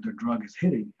target that the drug is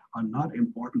hitting are not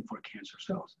important for cancer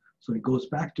cells. So it goes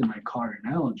back to my car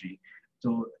analogy.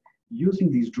 So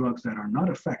using these drugs that are not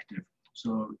effective,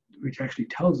 so which actually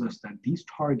tells us that these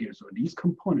targets or these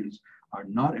components are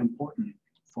not important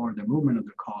for the movement of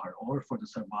the car or for the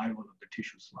survival of the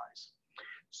tissue slice.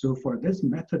 So for this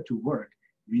method to work,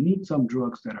 we need some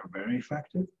drugs that are very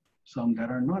effective, some that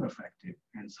are not effective,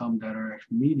 and some that are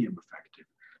actually medium effective.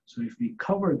 So if we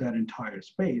cover that entire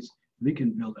space, we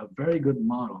can build a very good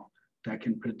model that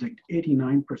can predict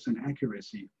 89%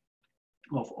 accuracy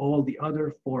of all the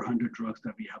other 400 drugs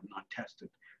that we have not tested.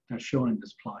 That's shown in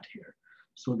this plot here.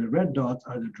 So the red dots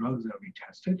are the drugs that we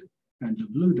tested, and the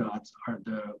blue dots are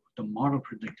the model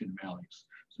predicted values.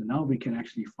 So now we can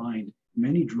actually find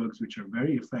many drugs which are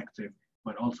very effective,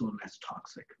 but also less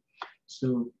toxic.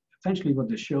 So essentially what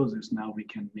this shows is now we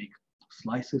can make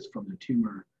slices from the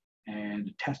tumor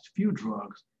and test few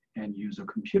drugs and use a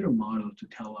computer model to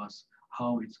tell us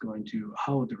how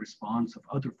the response of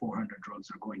other 400 drugs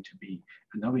are going to be.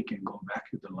 And then we can go back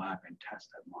to the lab and test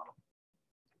that model.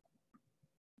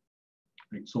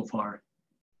 Right, so far,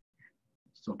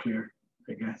 so clear,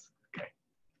 I guess. Okay.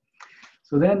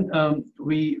 So then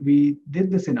we did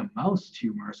this in a mouse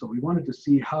tumor. So we wanted to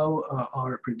see how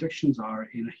our predictions are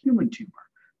in a human tumor,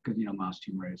 because mouse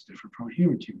tumor is different from a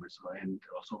human tumor. So, and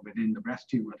also within the breast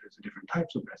tumor, there's different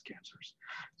types of breast cancers.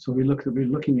 So we're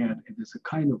looking at this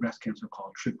kind of breast cancer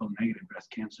called triple negative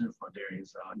breast cancer, for there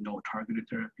is no targeted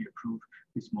therapy approved.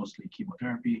 It's mostly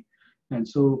chemotherapy. And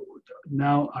so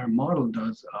now our model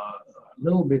does a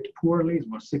little bit poorly. It's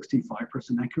about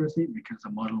 65% accuracy because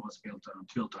the model was built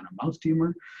on a mouse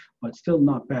tumor, but still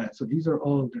not bad. So these are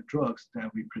all the drugs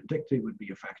that we predicted would be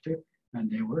effective,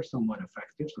 and they were somewhat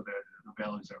effective, so that the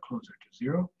values are closer to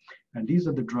 0. And these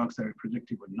are the drugs that we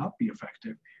predicted would not be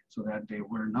effective, so that they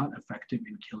were not effective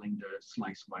in killing the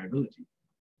slice viability.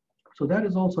 So that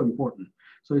is also important.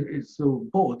 So it's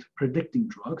both predicting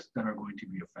drugs that are going to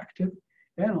be effective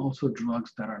and also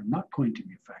drugs that are not going to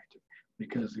be effective.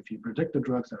 Because if you predict the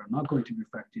drugs that are not going to be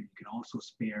effective, you can also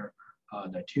spare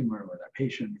the tumor or the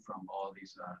patient from all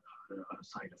these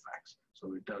side effects.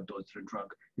 So the drug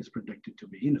is predicted to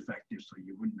be ineffective, so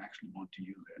you wouldn't actually want to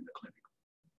use it in the clinic.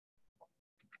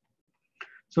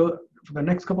 So for the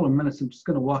next couple of minutes, I'm just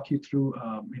going to walk you through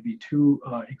maybe 2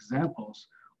 examples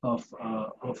of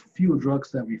a few drugs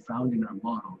that we found in our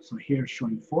model. So here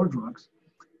showing 4 drugs.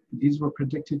 These were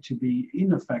predicted to be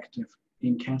ineffective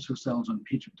in cancer cells on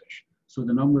Petri dish. So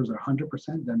the numbers are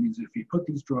 100%. That means if we put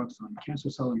these drugs on cancer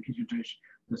cell in Petri dish,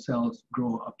 the cells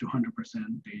grow up to 100%,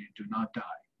 they do not die.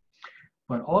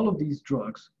 But all of these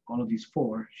drugs, all of these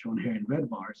 4, shown here in red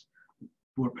bars,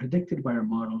 were predicted by our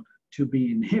model to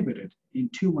be inhibited in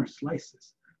tumor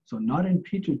slices. So not in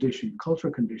Petri dish in culture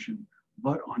condition,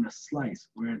 but on a slice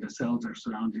where the cells are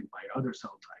surrounded by other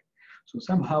cell types. So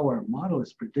somehow our model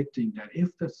is predicting that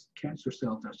if the cancer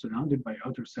cells are surrounded by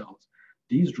other cells,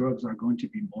 these drugs are going to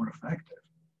be more effective.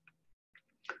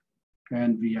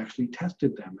 And we actually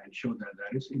tested them and showed that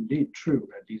that is indeed true,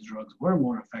 that these drugs were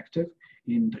more effective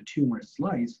in the tumor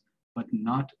slice, but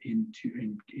not in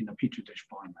a Petri dish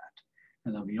format.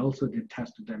 And then we also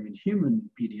tested them in human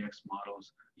PDX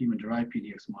models, human-derived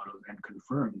PDX models, and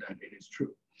confirmed that it is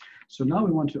true. So now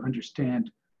we want to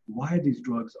understand why these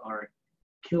drugs are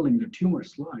killing the tumor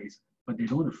slice, but they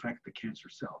don't affect the cancer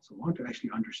cells. So we want to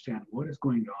actually understand what is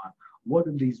going on. What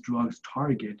do these drugs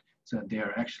target so that they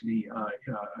are actually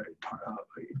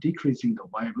decreasing the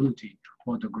viability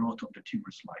or the growth of the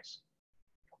tumor slice?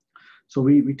 So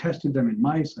we tested them in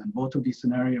mice, and both of these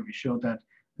scenarios, we showed that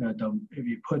if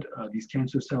you put these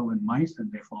cancer cells in mice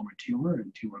and they form a tumor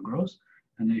and tumor grows,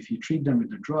 and then if you treat them with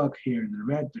the drug here in the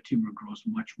red, the tumor grows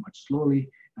much, much slowly,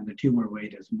 and the tumor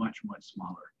weight is much, much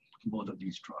smaller, both of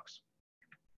these drugs.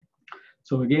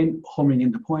 So again, homing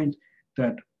in the point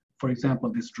that, for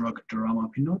example, this drug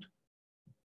duramapinode,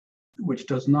 which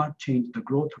does not change the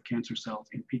growth of cancer cells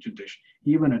in petri dish,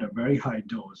 even at a very high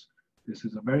dose. This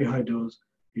is a very high dose.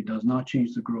 It does not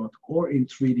change the growth or in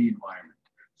 3D environment.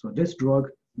 So this drug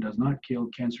does not kill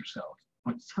cancer cells,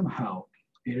 but somehow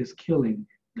it is killing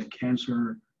the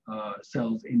cancer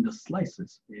cells in the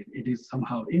slices. It is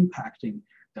somehow impacting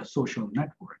the social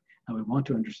network, and we want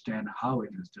to understand how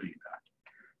it is doing that.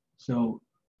 So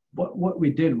what we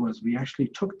did was we actually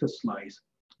took the slice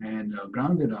and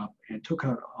ground it up and took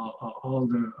out all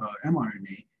the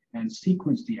mRNA and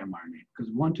sequenced the mRNA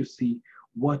because we want to see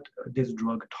what this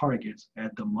drug targets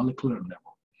at the molecular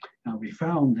level. Now we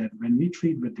found that when we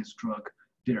treat with this drug,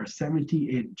 there are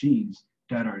 78 genes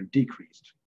that are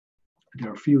decreased. There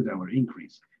are a few that were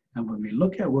increased. And when we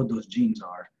look at what those genes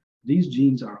are, these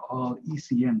genes are all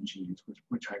ECM genes,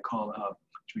 which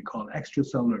we call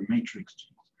extracellular matrix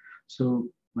genes. So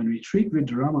when we treat with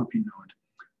duramapinode,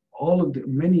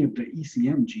 many of the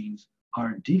ECM genes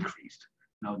are decreased.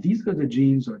 Now these are the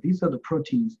genes, or these are the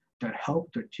proteins that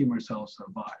help the tumor cells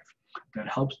survive, that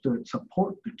helps to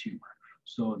support the tumor.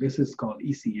 So this is called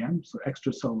ECM, so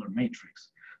extracellular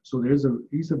matrix. So these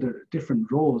are the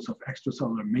different roles of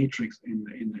extracellular matrix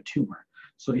in the tumor.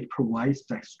 So it provides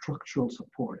that structural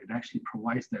support. It actually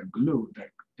provides that glue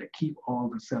that keep all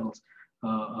the cells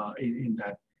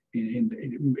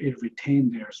it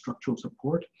retain their structural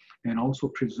support and also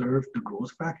preserve the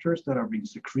growth factors that are being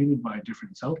secreted by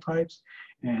different cell types.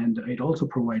 And it also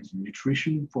provides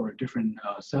nutrition for different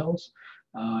cells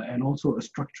and also a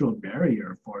structural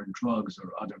barrier for drugs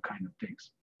or other kind of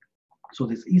things. So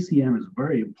this ECM is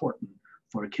very important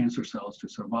for cancer cells to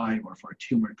survive or for a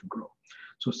tumor to grow.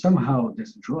 So somehow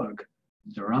this drug,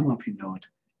 duramapinode,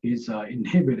 is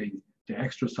inhibiting the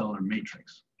extracellular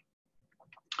matrix.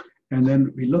 And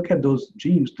then we look at those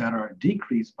genes that are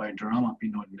decreased by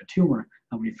duramapinode in the tumor,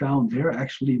 and we found they're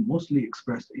actually mostly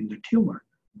expressed in the tumor,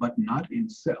 but not in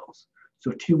cells.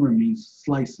 So tumor means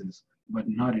slices, but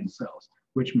not in cells,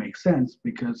 which makes sense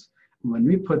because when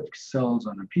we put cells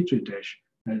on a petri dish,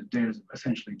 there's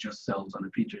essentially just cells on a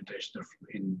petri dish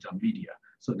in the media.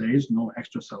 So there is no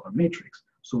extracellular matrix,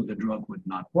 so the drug would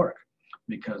not work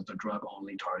because the drug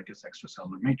only targets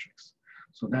extracellular matrix.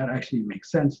 So that actually makes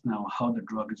sense now how the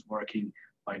drug is working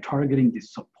by targeting the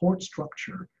support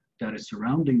structure that is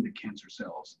surrounding the cancer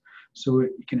cells. So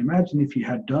you can imagine if you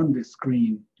had done this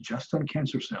screen just on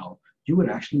cancer cell, you would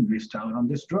actually missed out on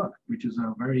this drug, which is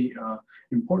a very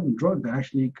important drug that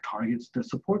actually targets the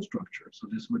support structure. So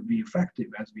this would be effective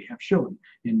as we have shown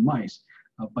in mice.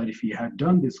 But if you had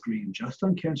done this screen just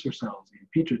on cancer cells in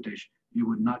petri dish, you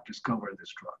would not discover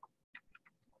this drug.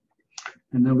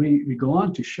 And then we go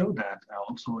on to show that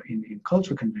also in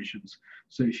culture conditions.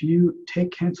 So if you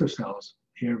take cancer cells,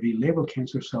 here we label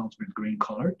cancer cells with green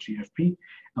color, GFP,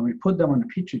 and we put them on a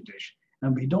petri dish,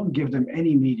 and we don't give them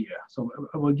any media. So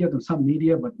we'll give them some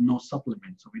media, but no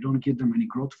supplement. So we don't give them any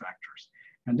growth factors,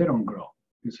 and they don't grow.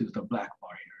 This is the black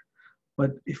bar here.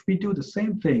 But if we do the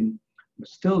same thing, with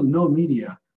still no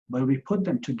media, but we put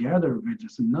them together with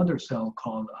this another cell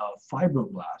called a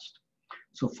fibroblast.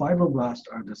 So fibroblasts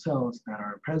are the cells that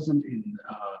are present in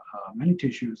many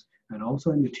tissues and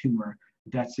also in the tumor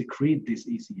that secrete this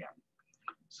ECM.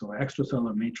 So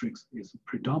extracellular matrix is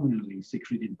predominantly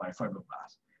secreted by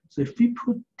fibroblasts. So if we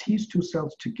put these two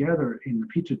cells together in the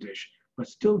petri dish, but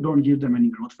still don't give them any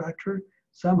growth factor,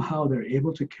 somehow they're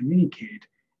able to communicate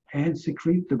and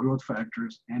secrete the growth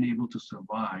factors and able to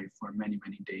survive for many,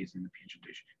 many days in the petri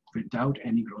dish without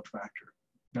any growth factor.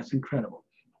 That's incredible.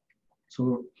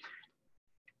 So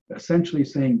essentially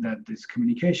saying that this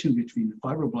communication between the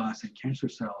fibroblast and cancer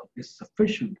cell is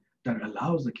sufficient that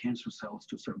allows the cancer cells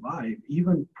to survive,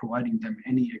 even providing them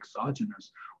any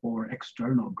exogenous or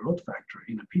external growth factor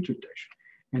in a petri dish.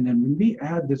 And then when we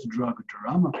add this drug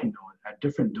duramapinode at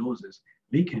different doses,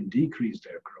 we can decrease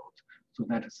their growth. So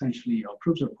that essentially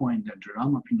proves our point that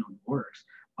duramapinode works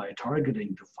by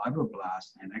targeting the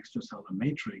fibroblast and extracellular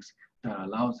matrix that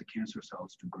allows the cancer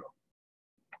cells to grow.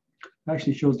 It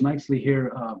actually shows nicely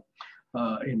here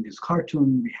in this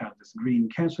cartoon, we have this green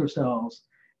cancer cells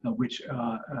which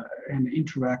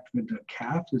interact with the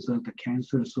CAF, these are the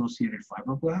cancer-associated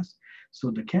fibroblasts.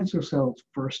 So the cancer cells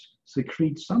first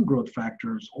secrete some growth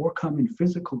factors or come in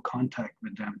physical contact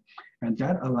with them, and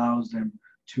that allows them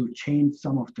to change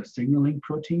some of the signaling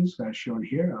proteins as shown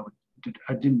here.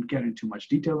 I didn't get into much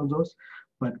detail of those,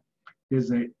 but there's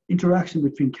an interaction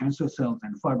between cancer cells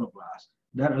and fibroblasts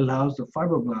that allows the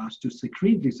fibroblasts to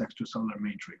secrete this extracellular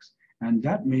matrix. And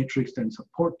that matrix then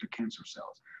support the cancer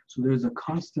cells. So there's a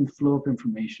constant flow of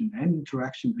information and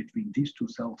interaction between these two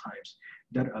cell types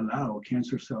that allow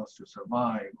cancer cells to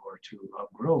survive or to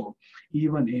grow,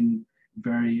 even in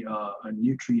very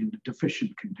nutrient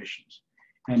deficient conditions.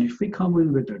 And if we come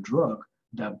in with a drug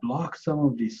that blocks some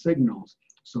of these signals,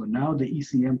 so now the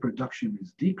ECM production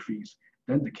is decreased,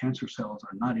 then the cancer cells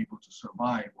are not able to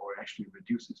survive or actually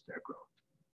reduces their growth.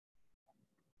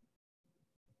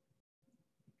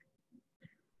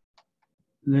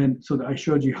 Then, so I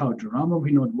showed you how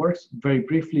duramabinode works. Very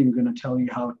briefly, I'm going to tell you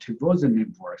how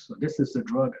tivozanib works. So this is the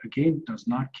drug, again, does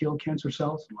not kill cancer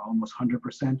cells, almost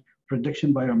 100%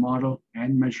 prediction by our model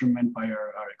and measurement by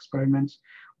our experiments,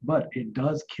 but it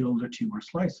does kill the tumor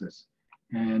slices.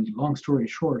 And long story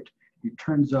short, it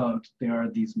turns out there are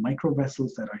these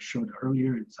microvessels that I showed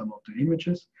earlier in some of the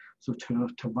images. So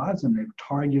tivozanib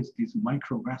targets these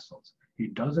microvessels.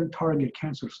 It doesn't target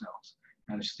cancer cells,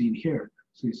 as seen here.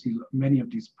 So you see many of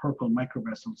these purple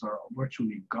microvessels are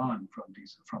virtually gone from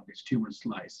these tumor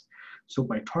slice. So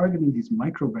by targeting these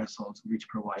microvessels, which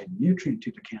provide nutrient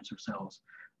to the cancer cells,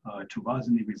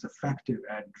 tivozanib is effective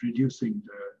at reducing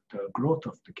the growth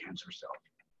of the cancer cell.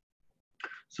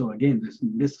 So again,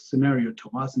 this scenario,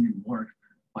 tivozanib worked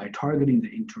by targeting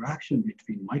the interaction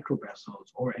between microvessels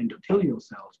or endothelial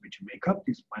cells, which make up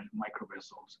these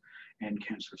microvessels, and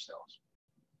cancer cells.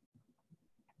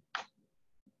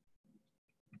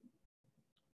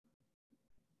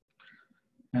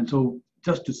 And so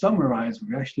just to summarize,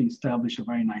 we actually established a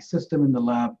very nice system in the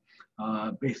lab,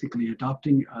 basically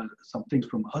adopting some things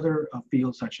from other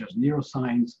fields such as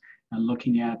neuroscience and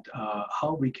looking at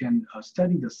how we can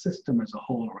study the system as a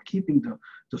whole, or keeping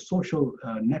the social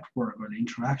network or the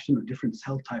interaction of different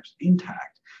cell types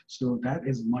intact. So that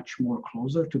is much more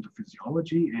closer to the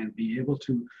physiology, and be able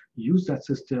to use that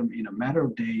system in a matter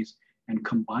of days and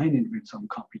combine it with some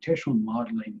computational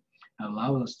modeling,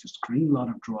 allow us to screen a lot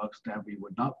of drugs that we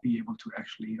would not be able to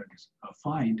actually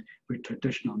find with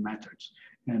traditional methods.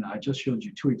 And I just showed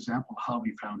you two examples how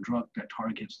we found drug that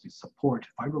targets the support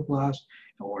fibroblast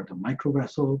or the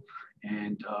microvessel.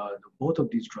 And both of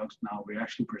these drugs now, we're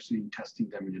actually pursuing testing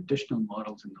them in additional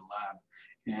models in the lab.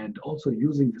 And also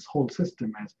using this whole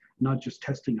system as not just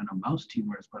testing on a mouse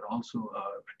tumors, but also a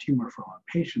tumor from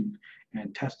a patient,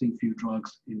 and testing few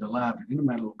drugs in the lab in a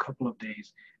matter of a couple of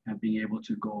days, and being able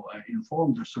to go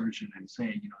inform the surgeon and say,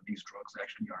 you know, these drugs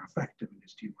actually are effective in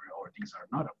this tumor, or these are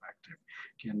not effective,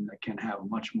 can have a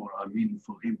much more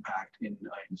meaningful impact in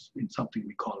something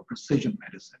we call precision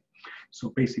medicine. So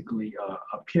basically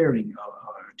pairing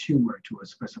a tumor to a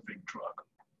specific drug.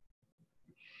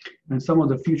 And some of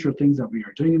the future things that we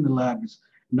are doing in the lab is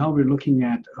now we're looking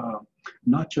at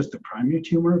not just the primary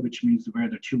tumor, which means where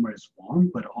the tumor is formed,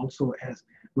 but also as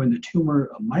when the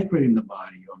tumor migrates in the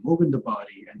body or move in the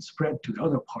body and spread to the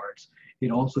other parts, it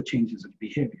also changes its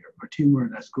behavior. A tumor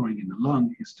that's growing in the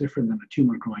lung is different than a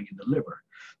tumor growing in the liver.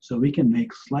 So we can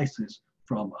make slices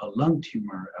from a lung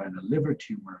tumor and a liver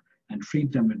tumor and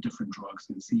treat them with different drugs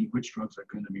and see which drugs are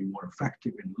going to be more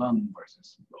effective in lung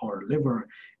versus or liver,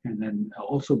 and then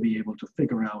also be able to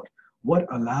figure out what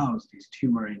allows these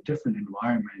tumor in different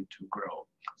environment to grow.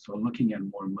 So looking at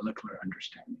more molecular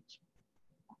understandings.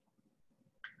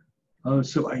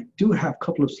 So I do have a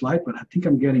couple of slides, but I think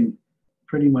I'm getting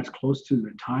pretty much close to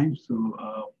the time. So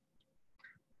I'm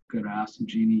going to ask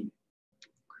Jeannie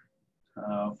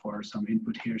for some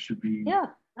input here. Should we? Yeah.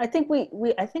 I think we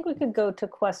could go to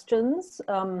questions.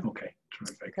 Okay,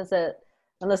 terrific. Because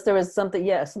unless there was something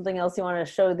else you want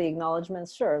to show the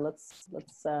acknowledgements, sure. Let's.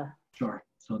 Sure.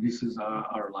 So this is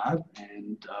our lab,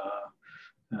 and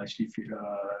actually, if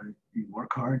you work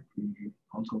hard, we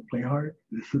also play hard.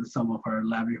 This is some of our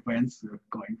lab events,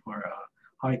 going for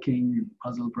hiking,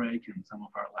 puzzle break, and some of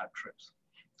our lab trips.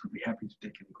 So be happy to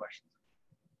take any questions.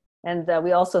 And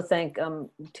we also thank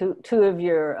two of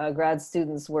your grad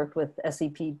students worked with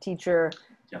SEP teacher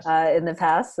Yes. In the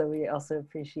past. So we also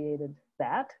appreciated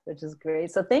that, which is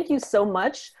great. So thank you so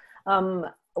much.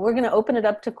 We're going to open it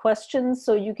up to questions.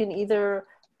 So you can either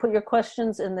put your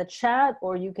questions in the chat,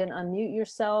 or you can unmute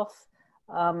yourself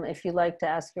if you'd like to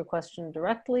ask your question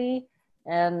directly.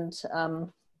 And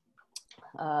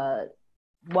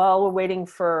while we're waiting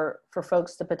for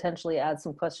folks to potentially add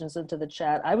some questions into the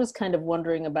chat, I was kind of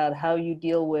wondering about how you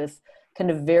deal with kind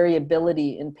of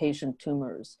variability in patient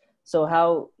tumors. So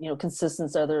how,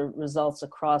 consistent are the results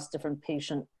across different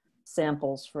patient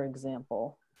samples, for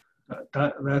example?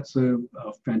 That's a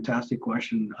fantastic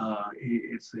question.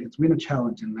 It's been a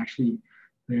challenge, and actually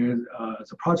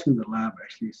there's a project in the lab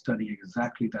actually studying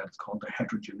exactly that. It's called the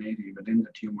heterogeneity within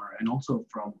the tumor and also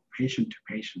from patient to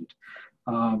patient.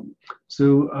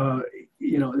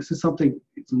 This is something,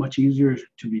 it's much easier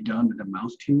to be done with the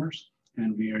mouse tumors,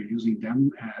 and we are using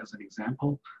them as an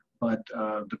example. But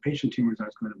the patient tumors are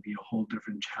going to be a whole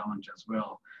different challenge as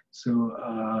well. So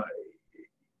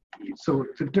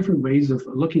the different ways of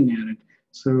looking at it.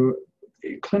 So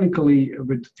clinically,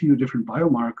 with a few different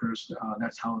biomarkers,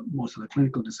 that's how most of the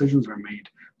clinical decisions are made.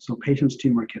 So patient's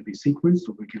tumor can be sequenced,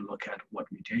 so we can look at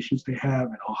what mutations they have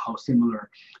and how similar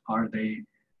are they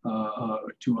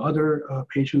to other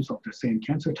patients of the same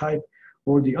cancer type.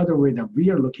 Or the other way that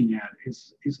we are looking at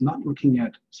is not looking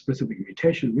at specific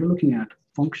mutation. We're looking at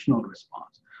functional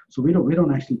response. So we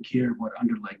don't actually care what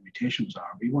underlying mutations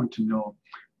are. We want to know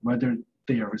whether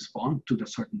their response to the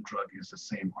certain drug is the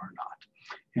same or not.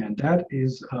 And that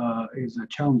is a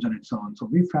challenge on its own. So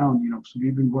we found, so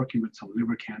we've been working with some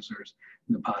liver cancers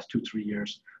in the past 2-3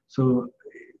 years. So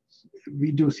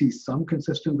we do see some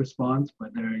consistent response,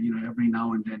 but there, every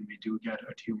now and then we do get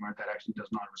a tumor that actually does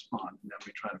not respond. And then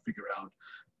we try to figure out,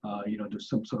 do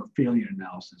some sort of failure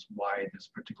analysis why this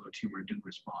particular tumor didn't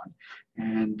respond.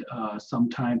 And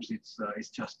sometimes it's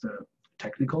just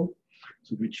technical.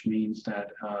 So which means that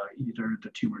either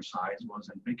the tumor size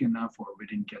wasn't big enough, or we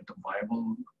didn't get the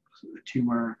viable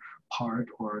tumor part,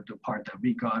 or the part that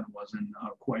we got wasn't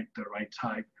quite the right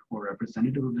type or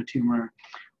representative of the tumor.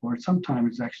 Or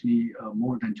sometimes it's actually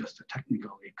more than just a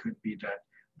technical. It could be that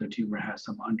the tumor has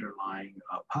some underlying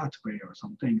pathway or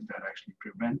some things that actually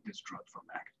prevent this drug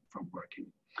from working.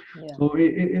 Yeah. So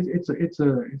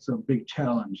it's a big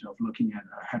challenge of looking at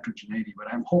heterogeneity,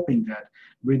 but I'm hoping that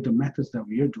with the methods that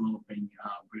we are developing,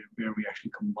 where we're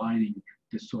actually combining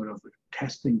this sort of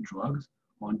testing drugs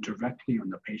directly on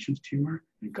the patient's tumor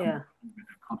and with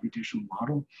a computational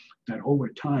model, that over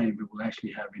time we will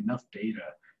actually have enough data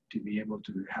to be able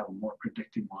to have a more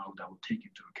predictive model that will take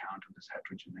into account of this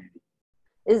heterogeneity.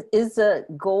 Is the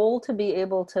goal to be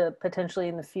able to potentially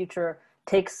in the future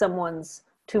take someone's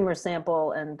tumor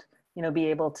sample and be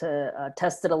able to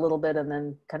test it a little bit and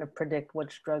then kind of predict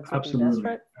which drugs would be best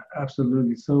for it?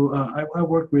 Absolutely. So I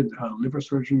work with liver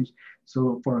surgeons.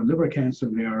 So for liver cancer,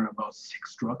 there are about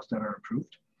 6 drugs that are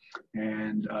approved.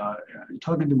 And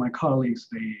talking to my colleagues,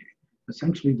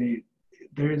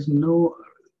 there is no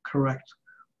correct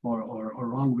or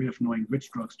wrong way of knowing which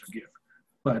drugs to give.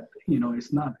 But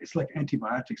it's like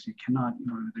antibiotics. You cannot,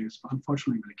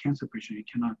 unfortunately with a cancer patient, you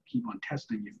cannot keep on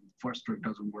testing. If the first drug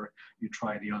doesn't work, you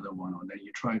try the other one, or then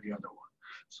you try the other one.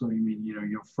 So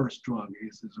your first drug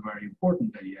is very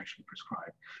important that you actually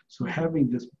prescribe. So having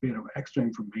this bit of extra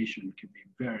information can be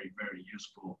very, very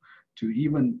useful to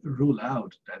even rule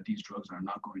out that these drugs are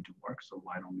not going to work. So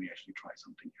why don't we actually try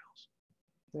something else?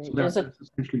 So that's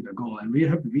essentially the goal, and we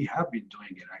have been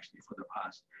doing it actually for the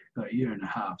past year and a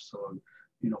half. So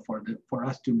for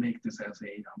us to make this as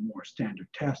a more standard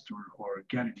test or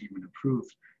get it even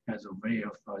approved as a way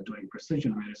of doing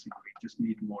precision medicine, we just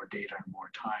need more data and more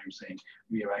time, saying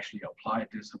we have actually applied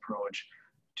this approach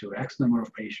to X number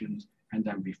of patients, and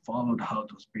then we followed how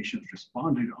those patients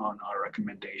responded on our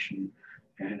recommendation,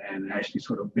 and actually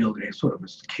sort of build a sort of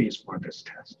a case for this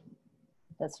test.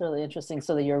 That's really interesting.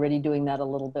 So that you're already doing that a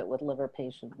little bit with liver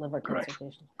cancer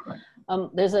patients. Correct.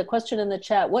 There's a question in the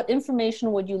chat. What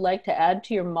information would you like to add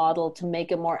to your model to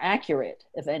make it more accurate,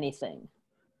 if anything?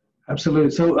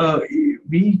 Absolutely. So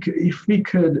if we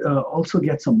could also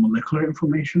get some molecular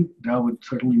information, that would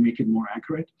certainly make it more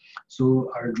accurate.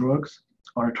 So our drugs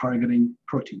are targeting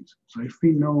proteins. So if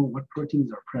we know what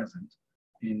proteins are present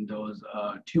in those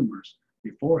tumors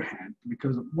beforehand,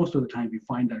 because most of the time we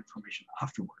find that information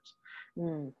afterwards.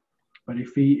 But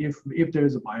if there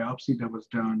is a biopsy that was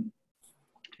done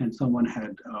and someone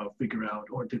had figured out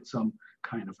or did some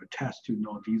kind of a test to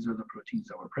know these are the proteins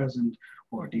that were present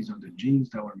or these are the genes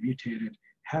that were mutated,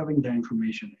 having that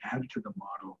information added to the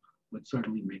model would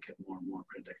certainly make it more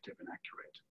predictive and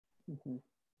accurate.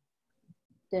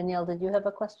 Danielle, did you have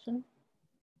a question?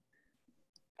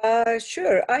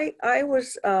 Sure. I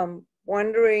was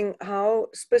wondering how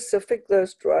specific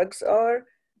those drugs are.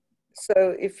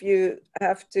 So if you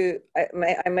have to, I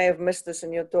may have missed this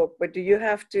in your talk, but do you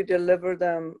have to deliver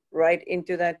them right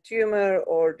into that tumor,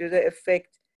 or do they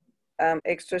affect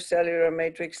extracellular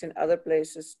matrix in other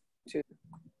places too?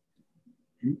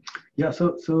 Yeah,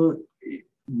 so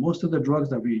most of the drugs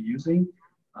that we're using,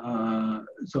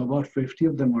 so about 50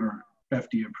 of them are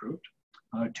F.D. approved.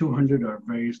 200 are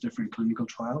various different clinical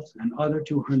trials, and other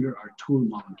 200 are tool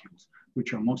molecules,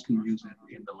 which are mostly used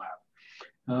in the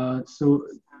lab. So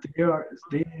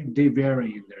they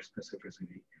vary in their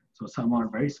specificity. So some are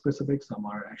very specific, some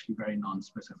are actually very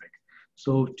non-specific.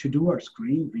 So to do our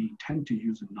screen, we tend to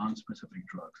use non-specific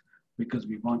drugs because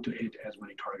we want to hit as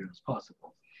many targets as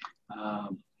possible.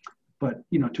 But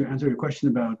to answer your question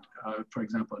about, for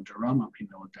example,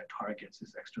 duramapinode that targets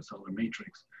this extracellular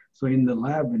matrix. So in the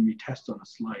lab, when we test on a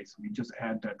slice, we just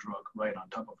add that drug right on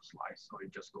top of a slice, so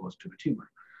it just goes to the tumor.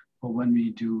 But when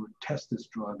we do test this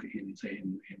drug in, say,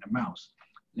 in a mouse,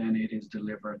 then it is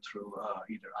delivered through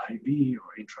either IV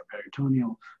or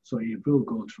intraperitoneal. So it will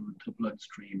go through the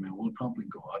bloodstream and will probably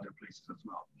go other places as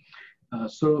well.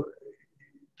 So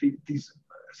these,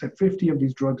 I said 50 of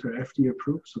these drugs are FDA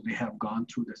approved, so they have gone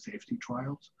through the safety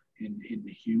trials in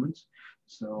the humans.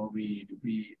 So we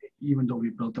even though we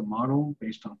built a model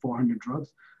based on 400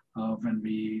 drugs, when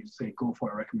we say go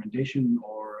for a recommendation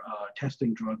or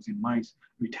testing drugs in mice,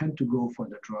 we tend to go for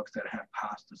the drugs that have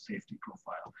passed the safety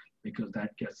profile because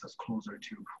that gets us closer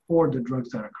to, or the drugs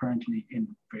that are currently in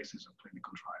phases of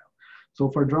clinical trial.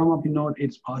 So for duramapinode,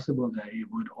 it's possible that it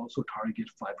would also target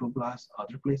fibroblasts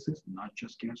other places, not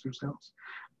just cancer cells,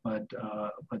 but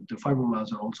the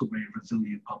fibroblasts are also very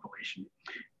resilient population.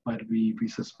 But we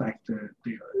suspect that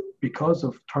because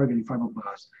of targeting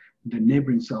fibroblasts, the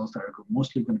neighboring cells that are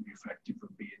mostly going to be effective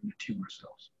will be in the tumor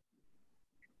cells.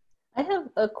 I have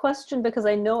a question because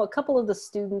I know a couple of the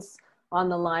students on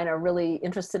the line are really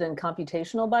interested in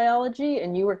computational biology,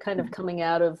 and you were kind of coming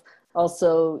out of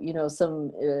also,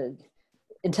 some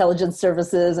intelligence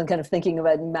services and kind of thinking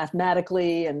about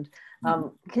mathematically, and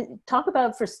talk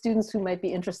about for students who might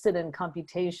be interested in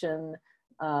computation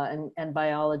and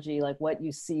biology, like what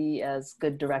you see as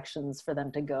good directions for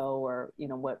them to go, or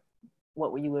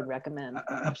what you would recommend.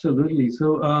 Absolutely.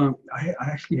 So I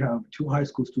actually have 2 high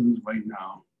school students right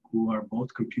now who are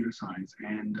both computer science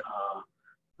and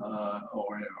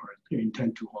or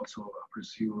intend to also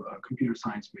pursue a computer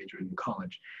science major in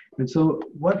college. And so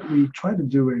what we try to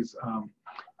do is,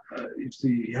 if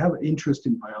you have an interest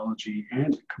in biology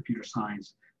and computer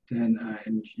science, then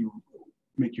and you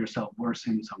make yourself worse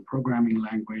in some programming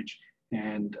language,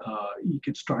 and you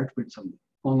could start with some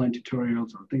online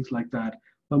tutorials or things like that,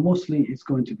 but mostly it's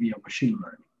going to be a machine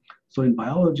learning. So in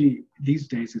biology these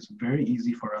days, it's very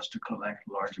easy for us to collect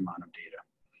large amount of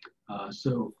data.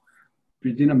 So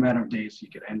within a matter of days, you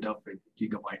could end up with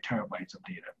gigabyte, terabytes of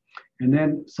data. And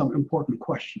then some important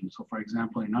questions. So for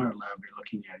example, in our lab, we're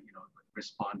looking at,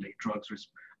 responding drugs,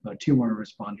 tumor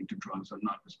responding to drugs or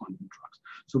not responding to drugs.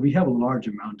 So we have a large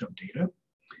amount of data.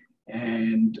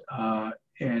 And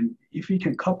if we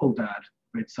can couple that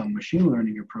with some machine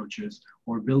learning approaches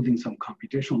or building some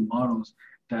computational models,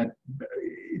 that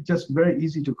it's just very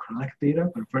easy to collect data,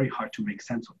 but very hard to make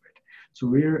sense of it. So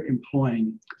we're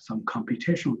employing some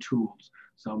computational tools,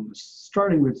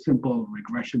 starting with simple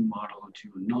regression model to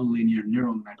nonlinear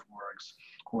neural networks,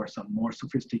 or some more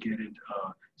sophisticated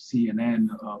CNN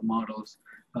models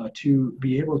to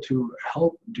be able to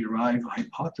help derive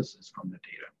hypotheses from the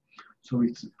data. So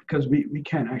it's because we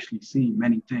can't actually see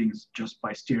many things just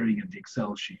by staring at the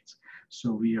Excel sheets.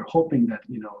 So we are hoping that,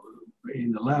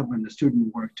 in the lab, when the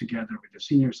student work together with the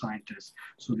senior scientists,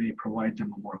 so they provide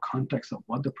them a more context of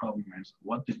what the problem is,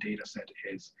 what the data set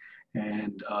is,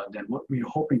 and then what we're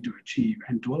hoping to achieve,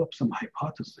 and develop some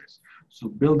hypothesis. So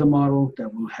build a model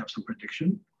that will have some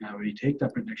prediction, and we take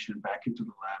that prediction back into the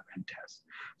lab and test.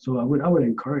 So I would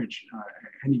encourage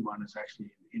anyone who's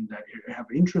actually in that area, have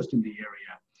interest in the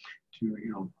area, to,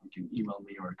 you can email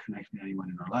me or connect me to anyone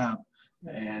in our lab,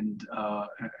 and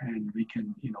we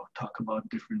can, talk about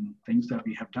different things that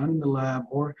we have done in the lab,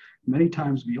 or many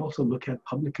times we also look at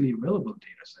publicly available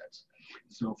data sets.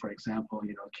 So for example,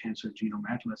 Cancer Genome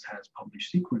Atlas has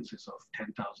published sequences of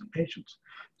 10,000 patients.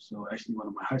 So actually one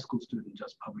of my high school students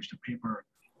just published a paper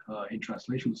in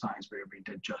translation science where we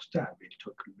did just that.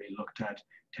 We looked at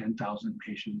 10,000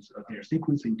 patients, their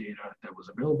sequencing data that was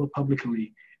available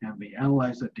publicly, and we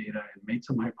analyzed that data and made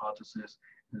some hypotheses.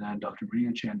 And then Dr.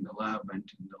 Brian Chen in the lab went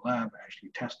in the lab, actually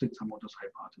tested some of those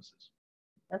hypotheses.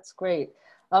 That's great.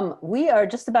 We are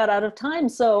just about out of time.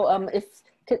 So if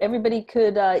everybody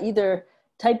could either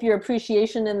type your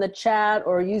appreciation in the chat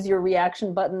or use your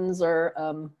reaction buttons, or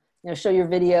show your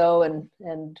video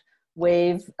and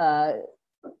wave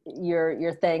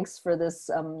your thanks for this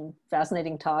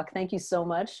fascinating talk. Thank you so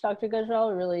much, Dr.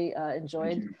 Gujral. I really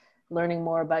enjoyed learning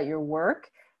more about your work.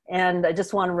 And I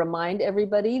just want to remind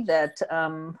everybody that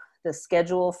the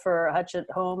schedule for Hutch at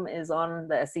Home is on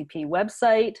the SCP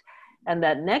website, and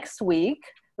that next week,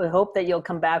 we hope that you'll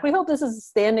come back. We hope this is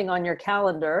standing on your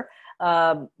calendar,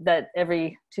 that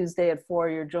every Tuesday at 4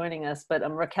 you're joining us. But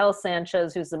Raquel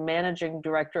Sanchez, who's the Managing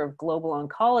Director of Global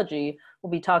Oncology,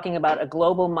 will be talking about a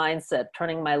global mindset,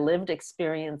 turning my lived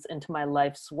experience into my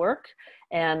life's work.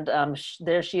 And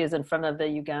there she is in front of the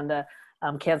Uganda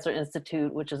Cancer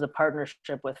Institute, which is a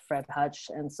partnership with Fred Hutch.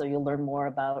 And so you'll learn more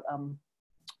about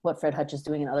what Fred Hutch is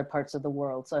doing in other parts of the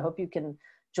world. So I hope you can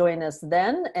join us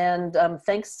then. And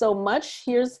thanks so much.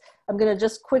 I'm going to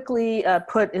just quickly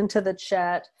put into the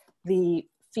chat the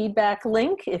feedback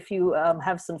link if you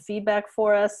have some feedback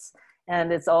for us.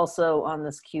 And it's also on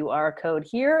this QR code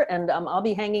here. And I'll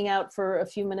be hanging out for a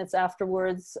few minutes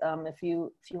afterwards if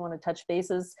you want to touch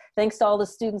bases. Thanks to all the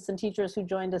students and teachers who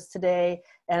joined us today.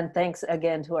 And thanks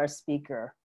again to our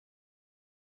speaker.